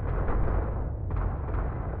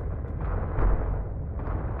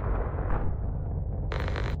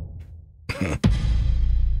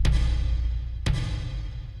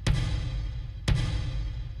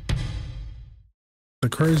 The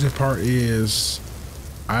crazy part is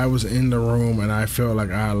I was in the room and I felt like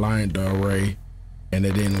I aligned the array and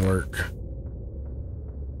it didn't work.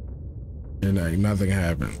 And like nothing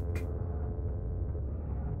happened.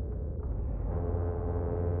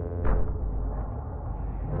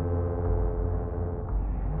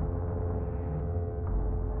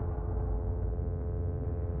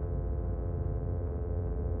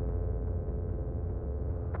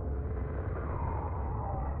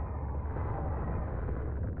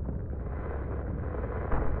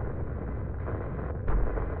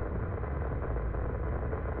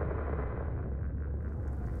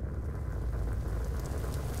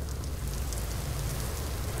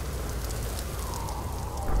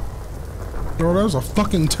 Bro, that was a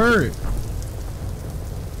fucking turret.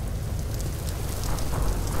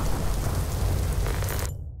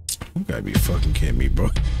 You gotta be fucking kidding me,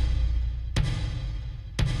 bro.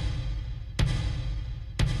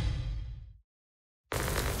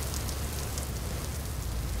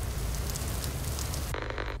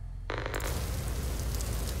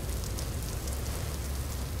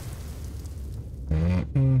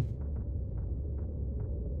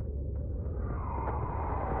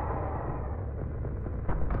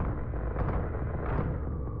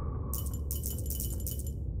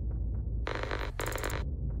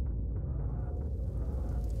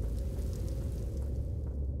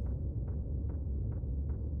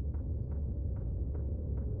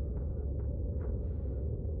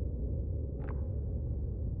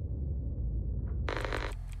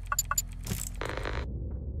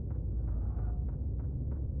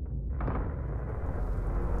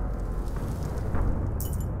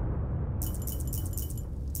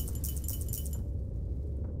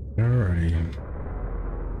 Alright.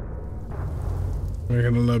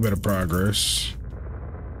 Making a little bit of progress.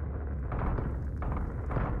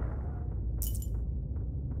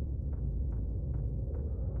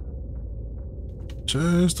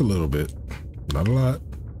 Just a little bit. Not a lot.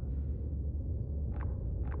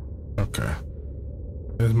 Okay.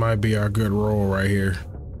 This might be our good roll right here.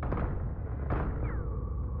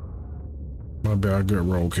 Might be our good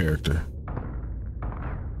roll character.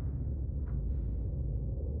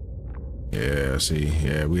 Yeah, see,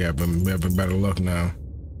 yeah, we having better luck now.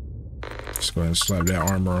 Let's go ahead and slap that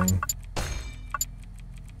armor on.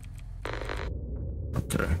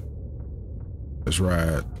 Okay. Let's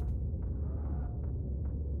ride.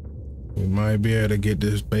 We might be able to get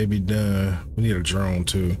this baby done. We need a drone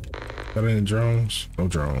too. Got any drones? No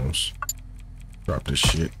drones. Drop this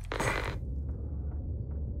shit.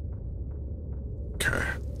 Okay.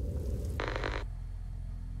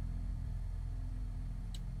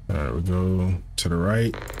 Alright, we go to the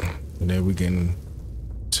right, and then we can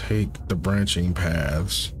take the branching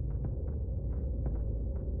paths.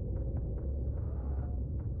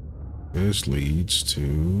 This leads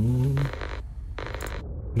to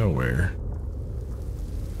nowhere.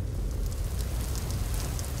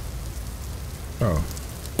 Oh.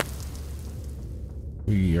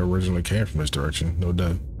 We originally came from this direction, no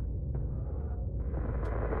doubt.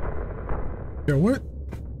 Yo, what?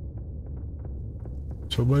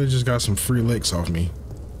 Somebody just got some free licks off me.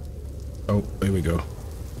 Oh, there we go.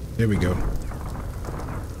 There we go.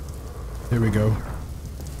 There we go.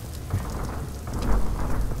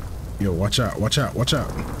 Yo, watch out, watch out, watch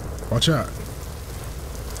out. Watch out.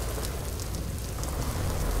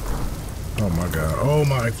 Oh my god. Oh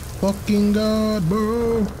my fucking god,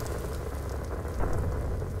 bro.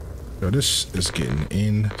 Yo, this is getting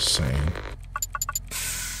insane.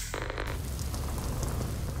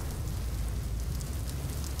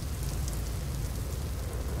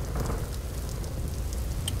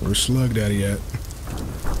 Where's Slug Daddy at?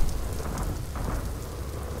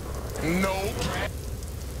 No.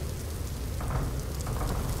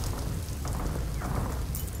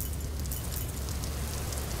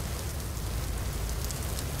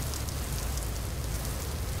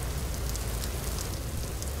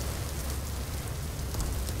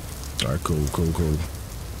 All right, cool, cool, cool.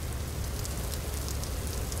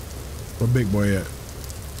 Where big boy at?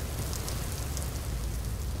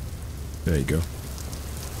 There you go.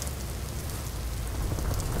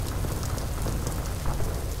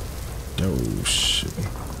 Oh shit.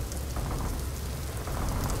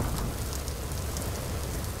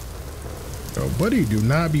 Yo, buddy, do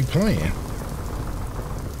not be playing.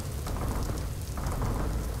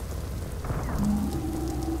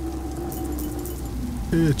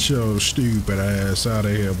 Get your stupid ass out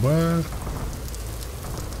of here, boy.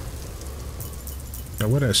 Now,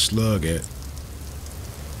 where that slug at?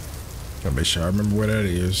 Gotta make sure I remember where that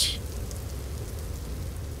is.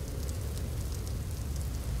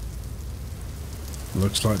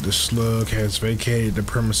 Looks like the slug has vacated the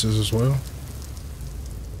premises as well.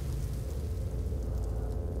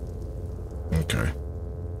 Okay.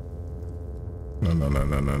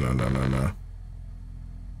 No.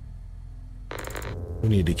 We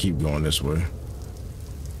need to keep going this way.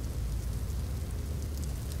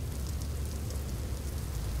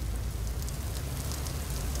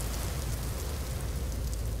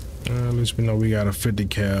 At least we know we got a 50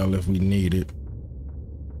 cal if we need it.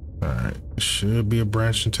 Alright, should be a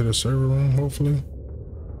branch into the server room, hopefully.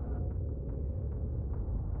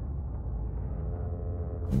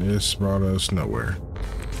 This brought us nowhere.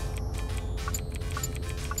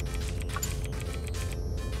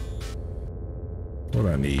 What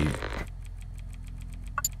I need?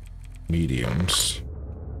 Mediums.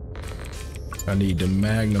 I need the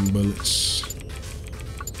magnum bullets.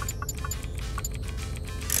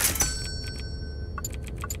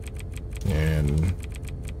 And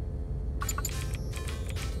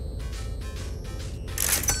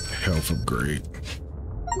health upgrade.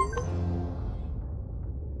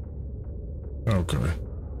 Okay,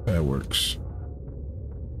 that works.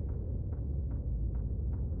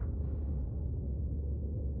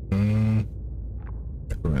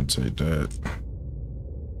 Go ahead and take that.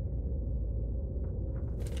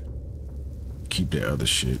 Keep the other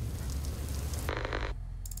shit.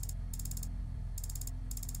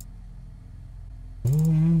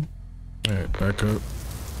 Alright, back up.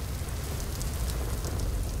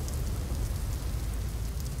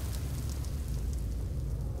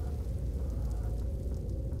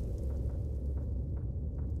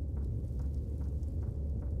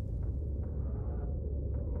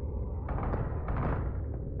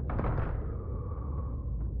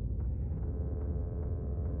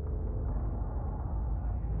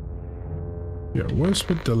 Yeah, what's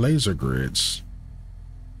with the laser grids?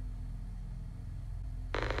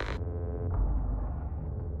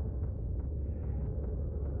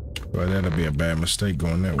 Well, that'll be a bad mistake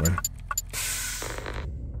going that way.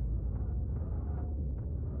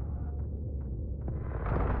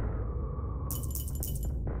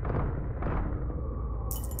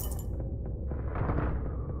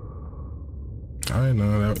 I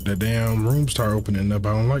know that the damn room start opening up.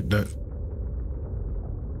 I don't like that.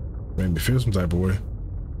 Made me feel some type of way.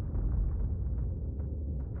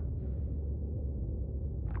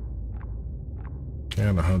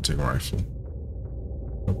 And a hunting rifle.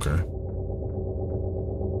 Okay.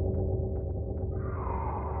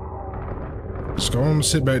 Just go on and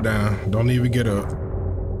sit back down. Don't even get up.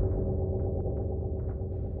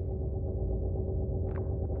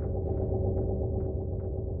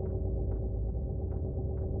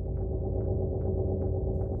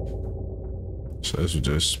 So this was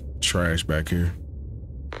just trash back here.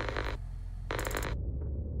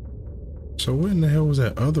 So what in the hell was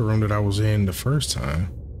that other room that I was in the first time?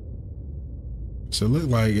 So it looked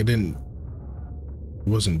like it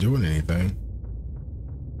wasn't doing anything.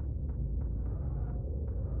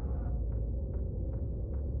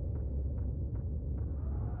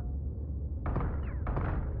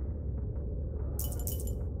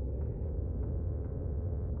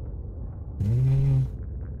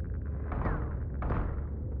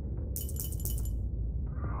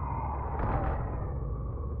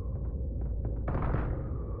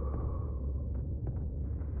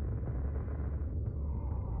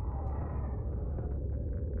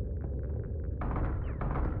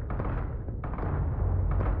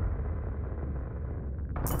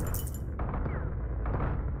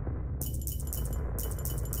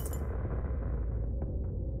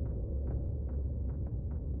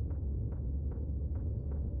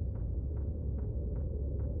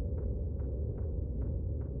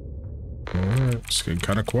 It's getting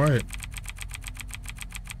kind of quiet.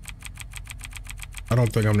 I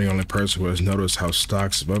don't think I'm the only person who has noticed how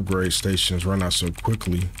stocks of upgrade stations run out so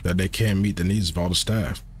quickly that they can't meet the needs of all the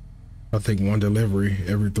staff. I think one delivery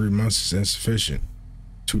every 3 months is insufficient.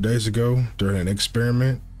 2 days ago, during an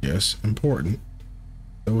experiment, yes, important,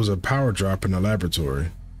 there was a power drop in the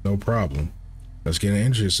laboratory. No problem. Let's get an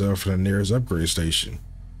energy cell for the nearest upgrade station.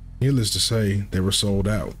 Needless to say, they were sold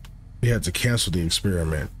out. We had to cancel the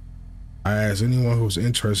experiment. I asked anyone who was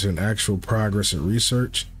interested in actual progress in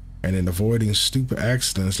research and in avoiding stupid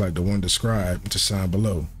accidents like the one described to sign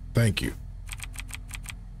below. Thank you.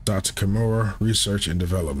 Dr. Kimura, Research and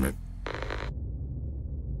Development.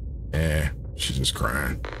 She's just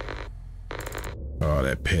crying. Oh,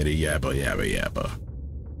 that petty yabba yabba yabba.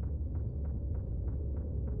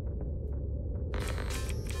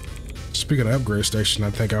 Speaking of upgrade station,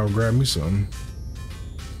 I think I'll grab me some.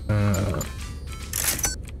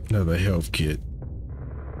 Another health kit.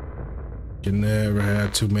 You never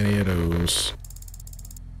had too many of those.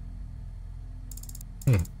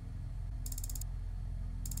 It's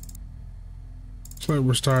like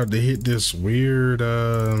we're starting to hit this weird,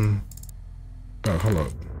 oh, hold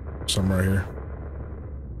up. Something right here.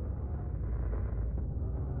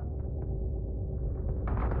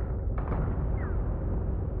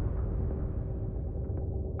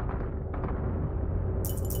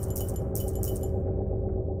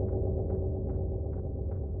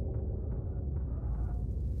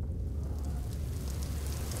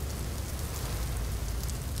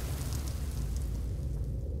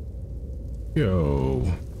 Yo.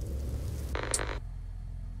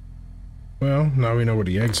 Well, now we know where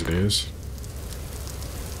the exit is.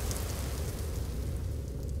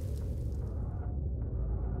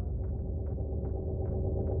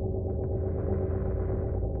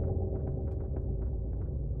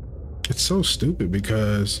 It's so stupid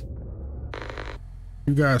because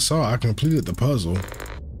you guys saw I completed the puzzle,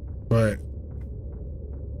 but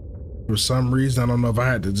for some reason, I don't know if I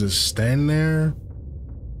had to just stand there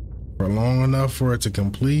for long enough for it to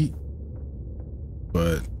complete,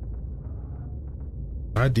 but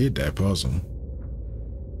I did that puzzle.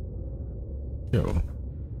 Yo,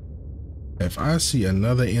 if I see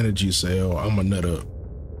another energy cell, I'm a nut up.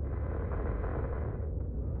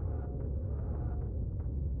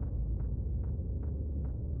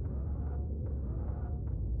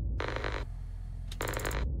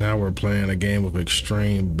 Now we're playing a game of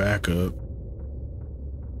extreme backup.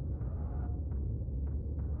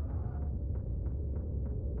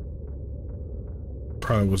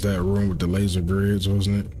 Probably was that room with the laser grids,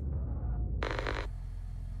 wasn't it?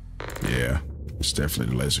 Yeah, it's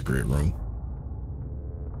definitely the laser grid room.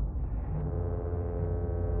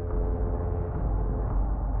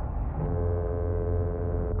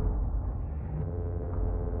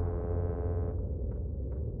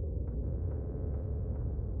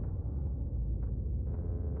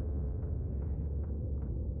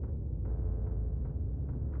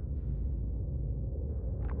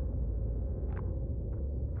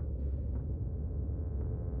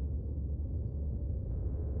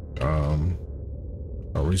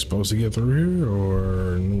 Are we supposed to get through here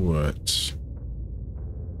or what?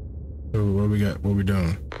 What we got? What we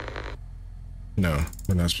doing? No,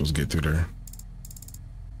 we're not supposed to get through there.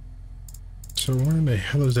 So where in the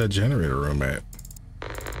hell is that generator room at?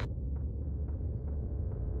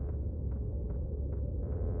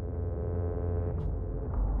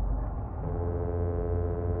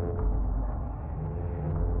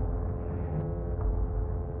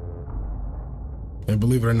 And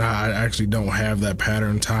believe it or not, I actually don't have that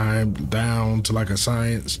pattern time down to like a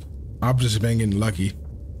science. I've just been getting lucky.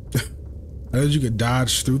 I know you could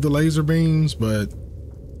dodge through the laser beams, but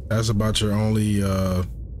that's about your only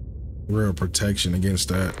real protection against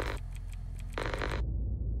that.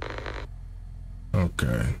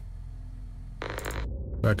 Okay.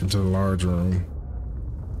 Back into the large room.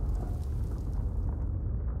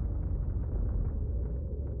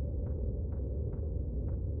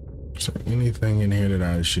 Is there anything in here that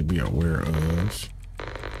I should be aware of?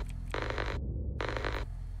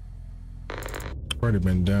 Already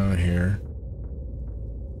been down here.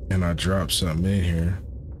 And I dropped something in here.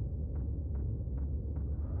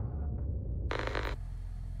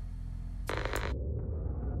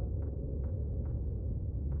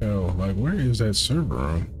 Oh, like where is that server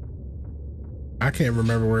room? I can't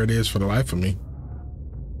remember where it is for the life of me.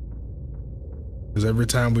 Because every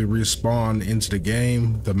time we respawn into the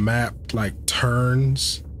game, the map like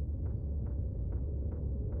turns.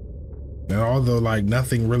 And although like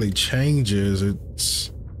nothing really changes,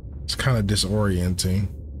 it's kind of disorienting.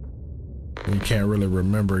 You can't really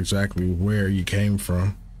remember exactly where you came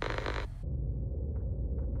from.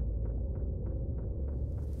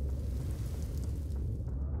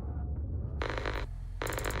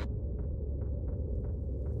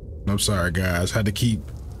 I'm sorry guys, had to keep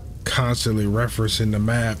constantly referencing the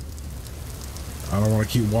map. I don't want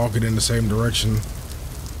to keep walking in the same direction.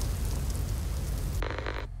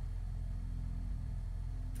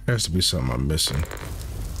 Has to be something I'm missing.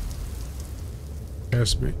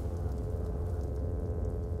 Has to be.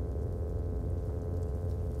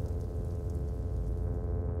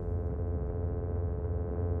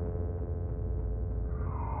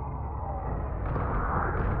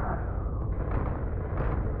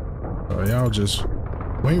 Oh, y'all just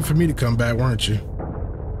waiting for me to come back, weren't you?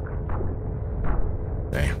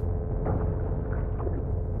 Damn.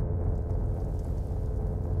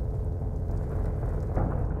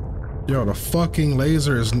 Yo, the fucking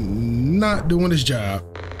laser is not doing its job.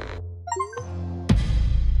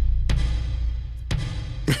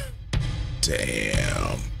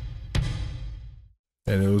 Damn.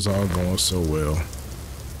 And it was all going so well.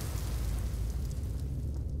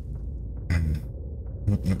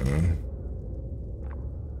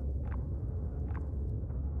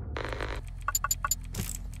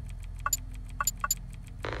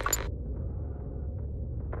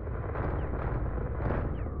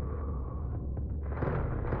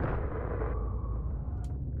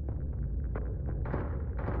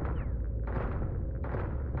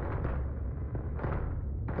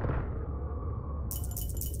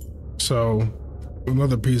 So,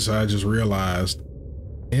 another piece I just realized,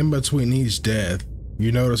 in between each death,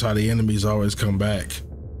 you notice how the enemies always come back.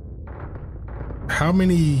 How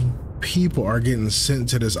many people are getting sent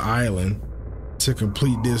to this island to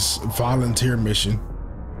complete this volunteer mission?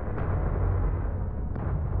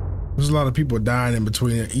 There's a lot of people dying in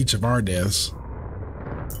between each of our deaths.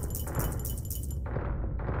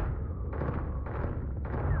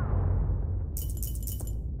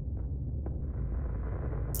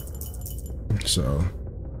 So,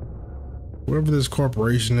 whoever this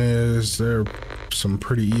corporation is, they're some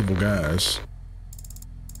pretty evil guys.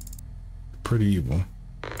 Pretty evil.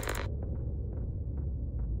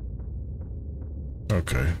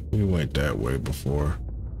 Okay, we went that way before.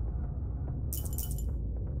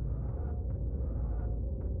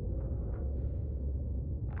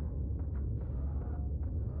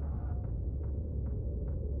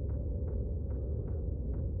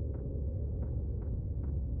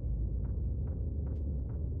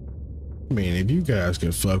 I mean, if you guys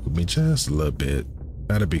can fuck with me just a little bit,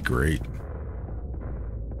 that'd be great.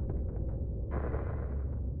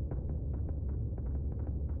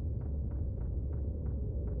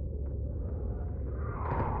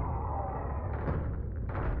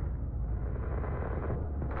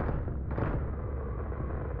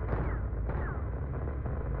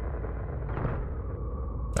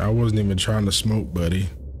 I wasn't even trying to smoke, buddy.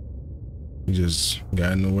 You just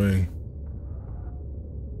got in the way.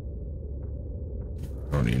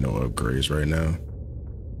 I don't need no upgrades right now.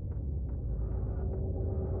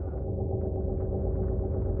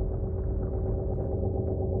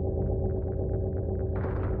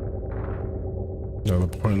 Another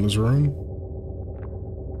pointless room.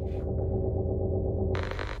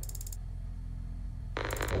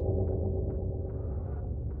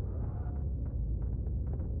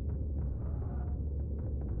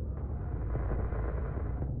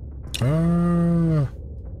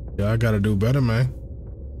 Yeah, I gotta do better, man.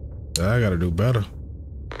 I gotta do better.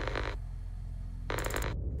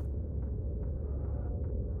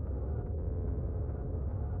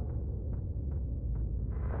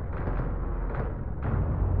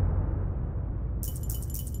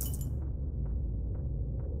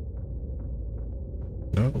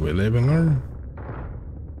 No, we live and learn.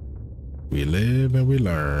 We live and we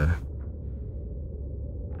learn.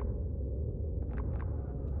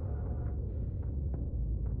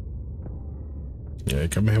 Yeah,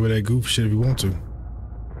 come in here with that goof shit if you want to.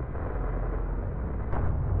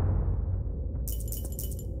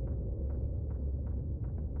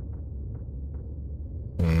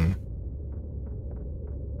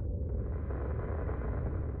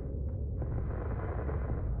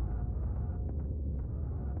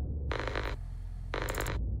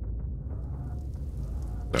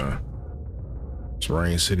 It's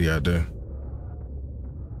Rain City out there.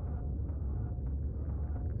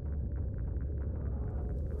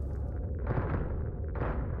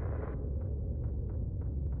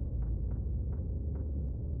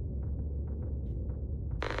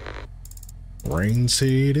 Rain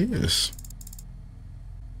City it is.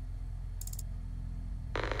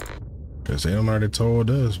 Because they already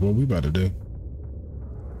told us what we about to do.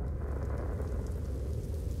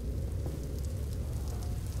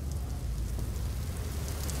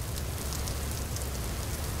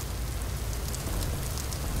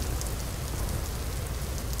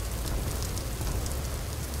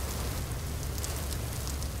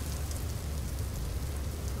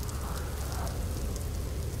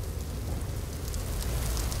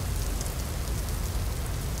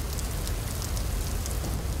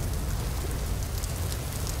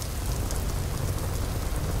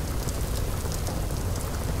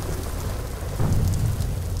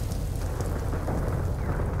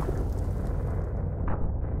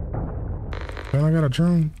 Man, I got a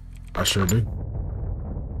drone. I sure do.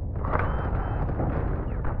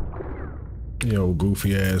 Yo,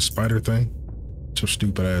 goofy ass spider thing. Get your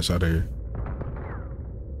stupid ass out of here.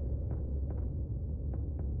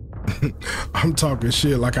 I'm talking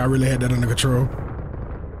shit like I really had that under control.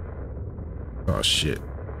 Oh shit.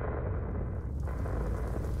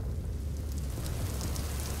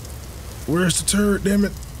 Where's the turret, damn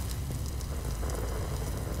it?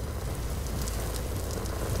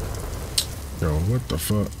 Yo, what the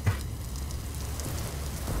fuck?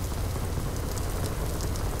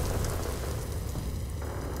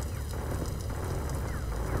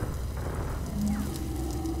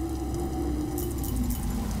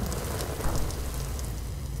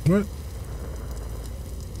 What?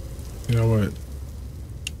 You know what?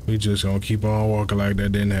 We just gonna keep on walking like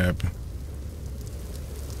that didn't happen.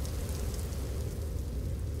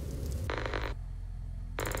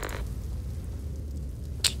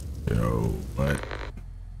 Yo, but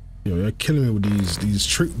yo, they're killing me with these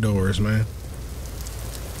trick doors, man.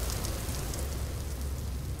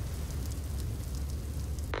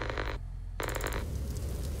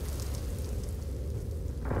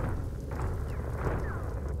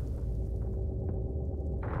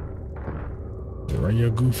 Run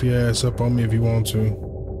your goofy ass up on me if you want to.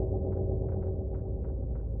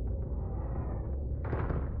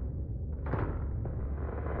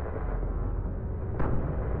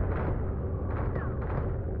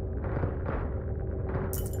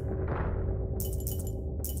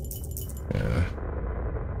 Yeah.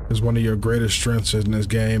 Because one of your greatest strengths in this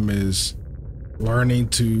game is learning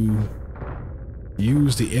to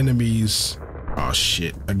use the enemies, oh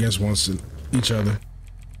shit, against each other.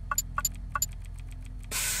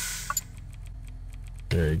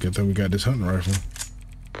 Okay, good thing we got this hunting rifle.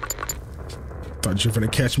 Thought you were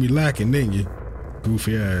finna catch me lacking, didn't you?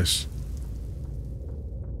 Goofy ass.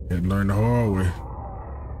 Had to learn the hard way.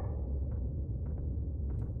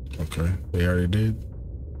 Okay, they already did.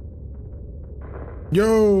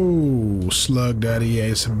 Yo, slug daddy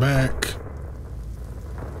ass back.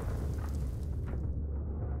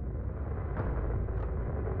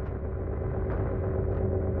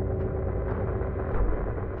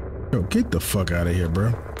 Yo, get the fuck out of here,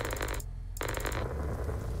 bro.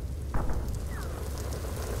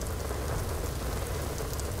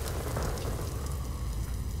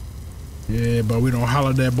 Yeah, but we don't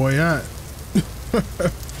holler that boy out.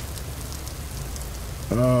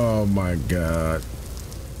 Oh my God.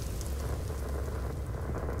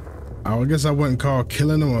 I guess I wouldn't call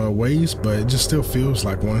killing him a waste, but it just still feels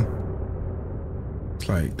like one. It's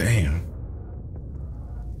like, damn.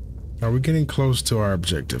 Are we getting close to our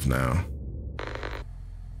objective now?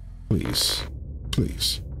 Please,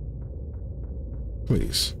 please,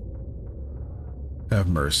 please. Have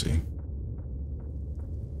mercy.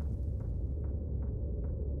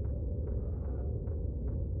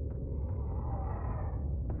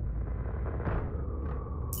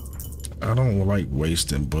 I don't like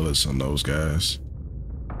wasting bullets on those guys.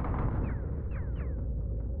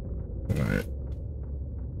 All right.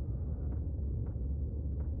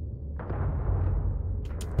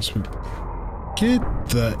 Let's get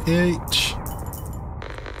the H.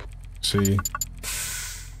 See,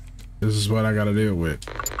 this is what I gotta deal with.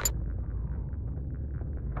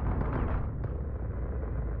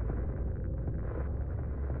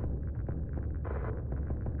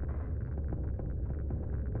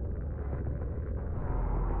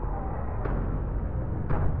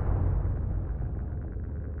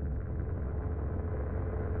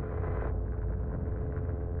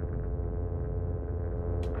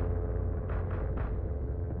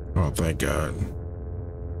 Oh, thank God.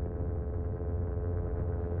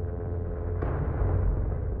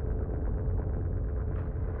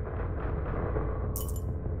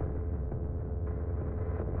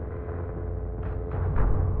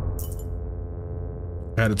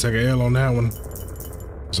 I had to take a L on that one.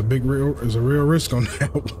 It's a real risk on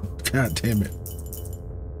that one. God damn it.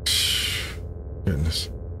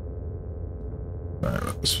 Goodness. All right,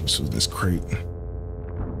 let's do this crate.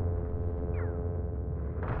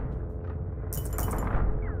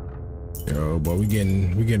 Yo, but we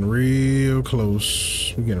getting real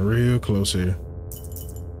close. We getting real close here.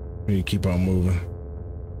 We need to keep on moving.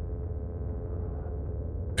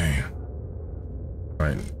 Damn. All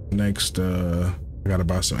right, next, I gotta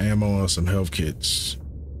buy some ammo and some health kits.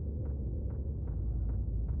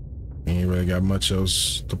 Ain't really got much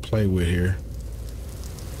else to play with here.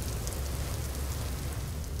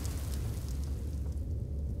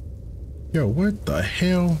 Yo, what the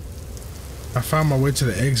hell? I found my way to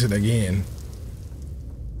the exit again.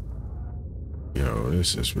 Yo,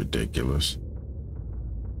 this is ridiculous.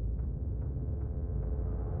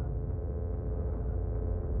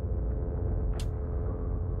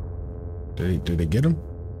 Did they get him?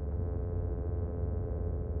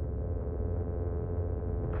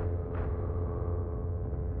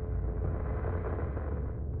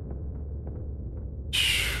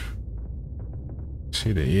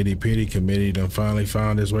 See, the itty bitty committee done finally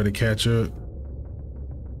found his way to catch up.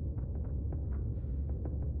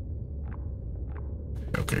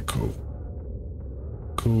 Okay, cool.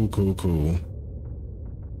 Cool.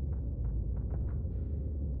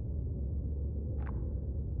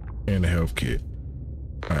 And a health kit.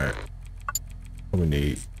 All right. What we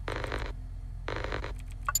need?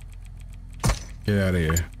 Get out of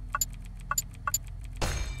here.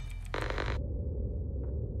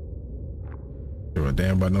 Give a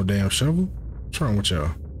damn about no damn shovel? What's wrong with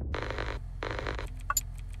y'all?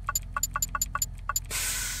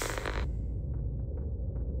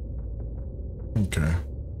 Okay.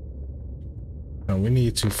 Now we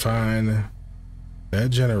need to find that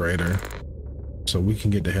generator so we can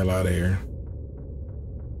get the hell out of here.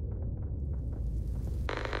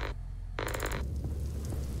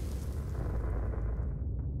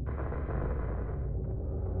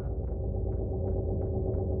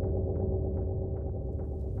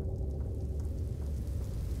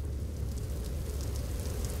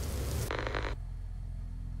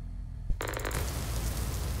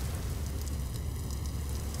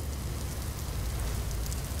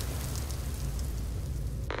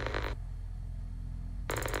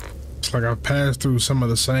 Like I've passed through some of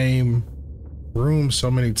the same rooms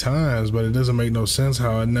so many times, but it doesn't make no sense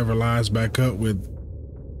how it never lines back up with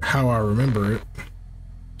how I remember it.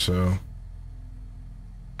 So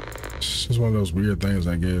it's just one of those weird things,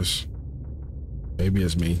 I guess. Maybe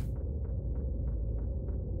it's me.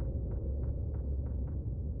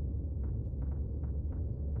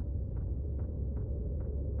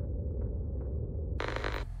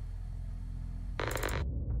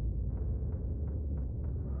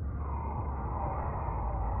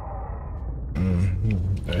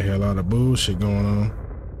 A lot of bullshit going on.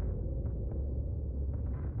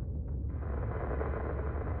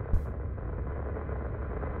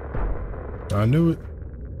 I knew it.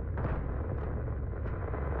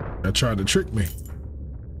 I tried to trick me.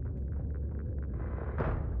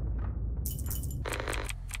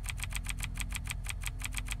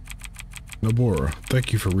 Nobora,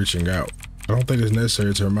 thank you for reaching out. I don't think it's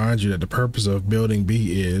necessary to remind you that the purpose of building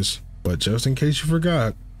B is, but just in case you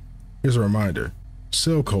forgot, here's a reminder.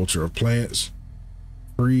 Cell culture of plants,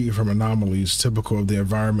 free from anomalies typical of the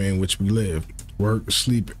environment in which we live, work,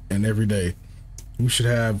 sleep, and every day. We should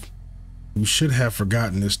have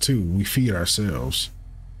forgotten this too. We feed ourselves.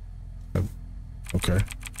 Okay.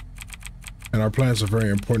 And our plants are very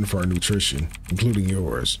important for our nutrition, including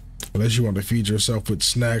yours. Unless you want to feed yourself with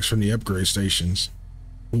snacks from the upgrade stations,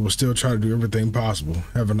 we will still try to do everything possible.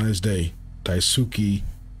 Have a nice day. Daisuke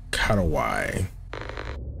Katawai.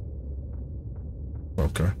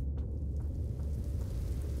 Okay.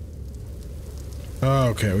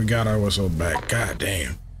 Okay, we got our whistle back. God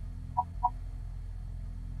damn.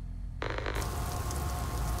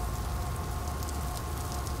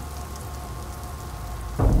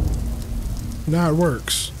 Now it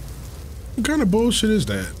works. What kind of bullshit is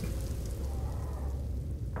that?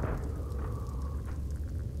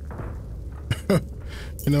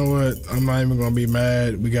 You know what? I'm not even gonna be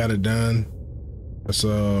mad. We got it done. That's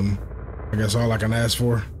I guess all I can ask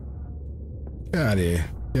for. Get out of here.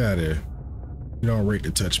 Get out of here. You don't rate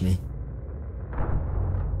to touch me.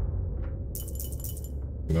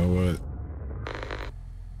 You know what?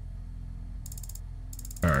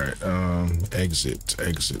 Alright,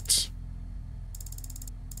 exit.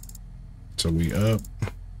 So we up,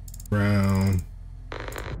 round.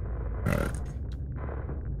 Alright.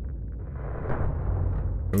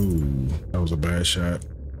 Ooh, that was a bad shot.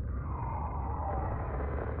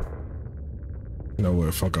 You know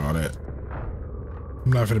what? Fuck all that.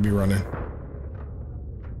 I'm not gonna be running.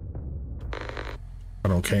 I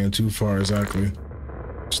don't came too far exactly.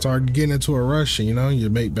 Start getting into a rush and, you know, you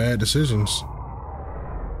make bad decisions.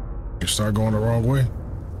 You start going the wrong way.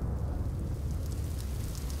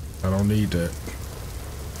 I don't need that.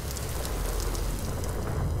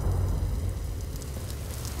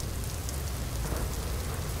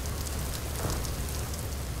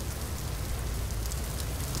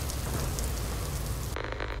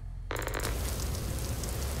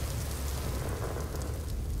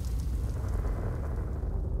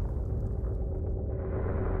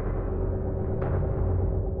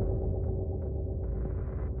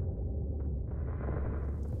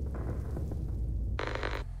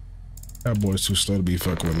 That boy's too slow to be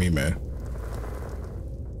fucking with me, man.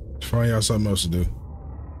 Find y'all something else to do.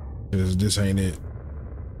 This ain't it.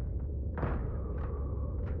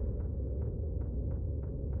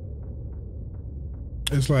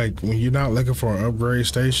 It's like when you're not looking for an upgrade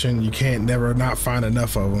station, you can't never not find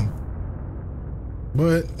enough of them.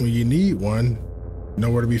 But when you need one,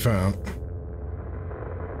 nowhere to be found.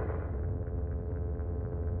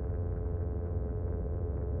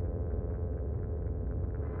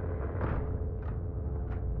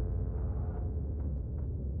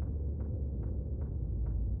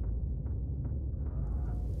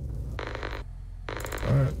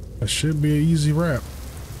 That should be an easy wrap.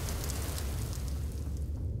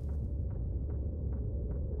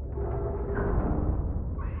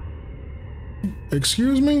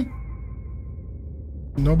 Excuse me?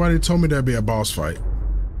 Nobody told me there'd be a boss fight.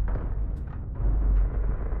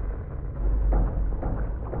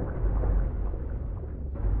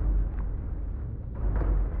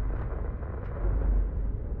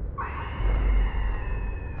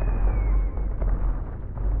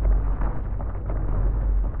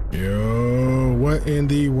 Yo, what in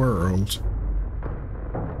the world?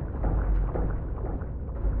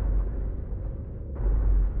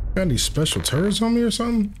 Got any special turrets on me or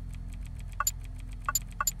something?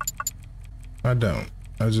 I don't.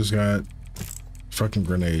 I just got fucking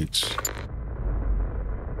grenades.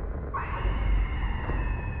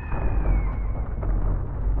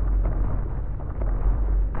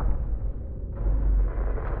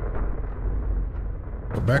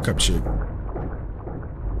 A backup chip.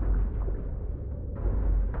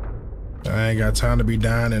 I ain't got time to be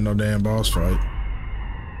dying in no damn boss fight.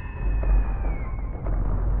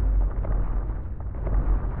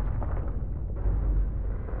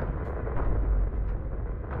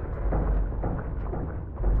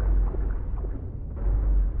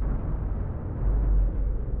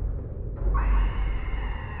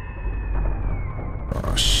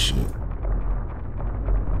 Oh shit.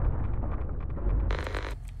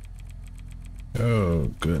 Oh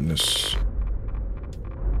goodness.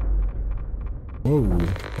 Whoa,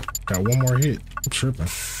 got one more hit. I'm tripping.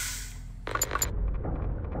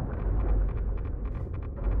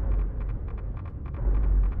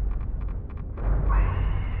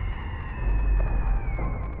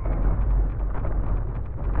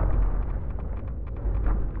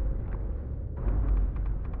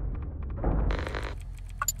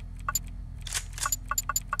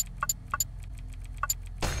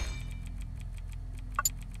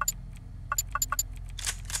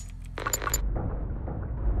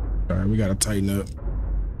 All right, we gotta tighten up.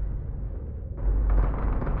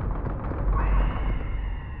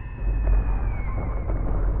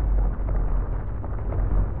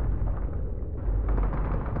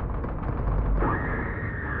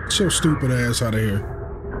 Get your stupid ass out of here.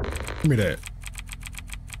 Give me that.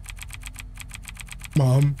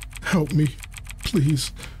 Mom, help me,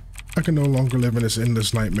 please. I can no longer live in this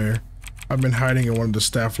endless nightmare. I've been hiding in one of the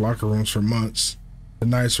staff locker rooms for months. The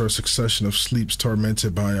nights are a succession of sleeps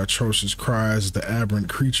tormented by atrocious cries of the aberrant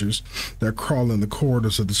creatures that crawl in the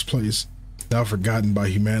corridors of this place, now forgotten by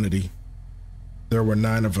humanity. There were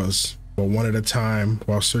 9 of us, but one at a time.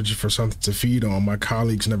 While searching for something to feed on, my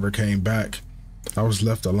colleagues never came back. I was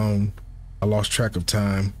left alone. I lost track of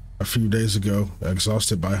time. A few days ago,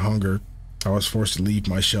 exhausted by hunger, I was forced to leave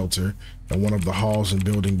my shelter in one of the halls in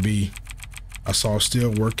Building B. I saw a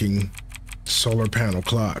still working solar panel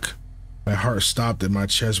clock. My heart stopped in my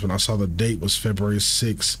chest when I saw the date was February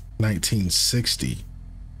 6, 1960.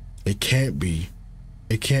 It can't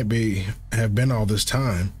have been all this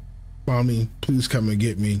time. Mommy, please come and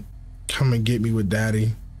get me. Come and get me with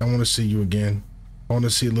Daddy. I want to see you again. I want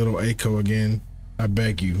to see little Aiko again. I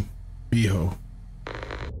beg you. Biho.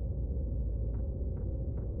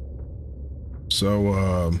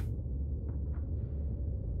 So,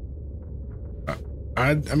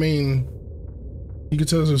 I mean, you could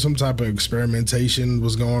tell there's some type of experimentation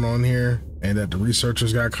was going on here and that the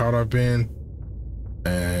researchers got caught up in,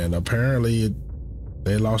 and apparently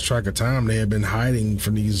they lost track of time. They had been hiding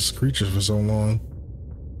from these creatures for so long.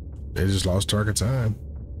 They just lost track of time.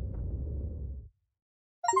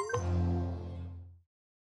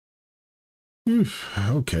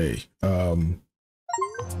 Okay.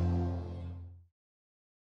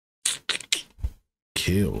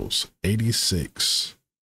 Kills 86.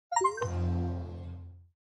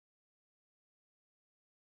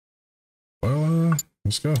 Well,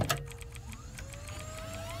 let's go.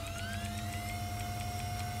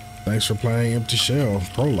 Thanks for playing Empty Shell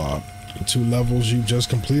Prologue. The 2 levels you've just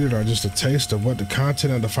completed are just a taste of what the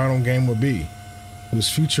content of the final game will be. Whose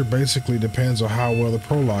future basically depends on how well the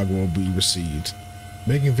prologue will be received.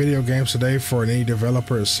 Making video games today for any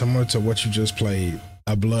developer is similar to what you just played,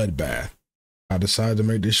 a bloodbath. I decided to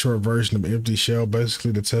make this short version of Empty Shell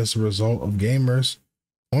basically to test the result of gamers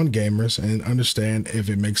and understand if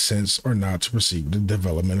it makes sense or not to proceed with the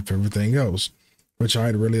development of everything else, which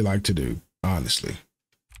I'd really like to do, honestly.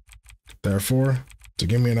 Therefore, to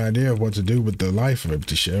give me an idea of what to do with the life of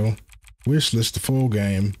Empty Shell, wish list the full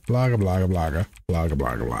game, blogga blogga blogga, blogga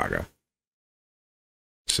blogga blogga.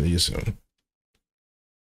 See you soon.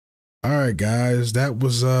 All right, guys, that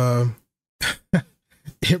was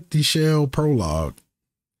Empty Shell Prologue.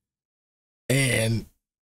 And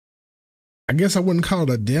I guess I wouldn't call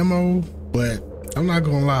it a demo, but I'm not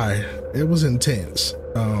gonna lie, it was intense.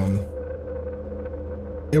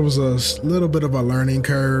 It was a little bit of a learning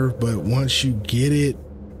curve, but once you get it,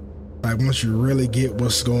 like once you really get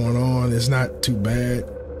what's going on, it's not too bad.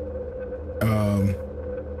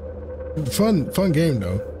 Fun game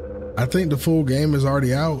though. I think the full game is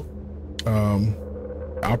already out.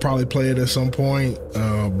 I'll probably play it at some point.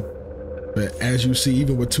 But as you see,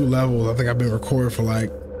 even with 2 levels, I think I've been recording for like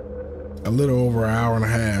a little over an hour and a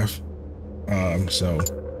half. So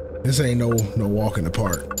this ain't no walk in the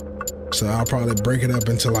park. So I'll probably break it up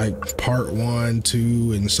into like part 1,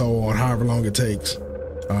 2, and so on, however long it takes.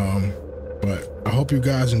 But I hope you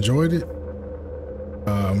guys enjoyed it.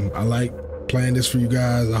 I like playing this for you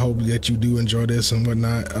guys. I hope that you do enjoy this and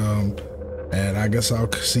whatnot. And I guess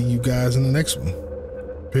I'll see you guys in the next one.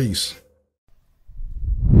 Peace.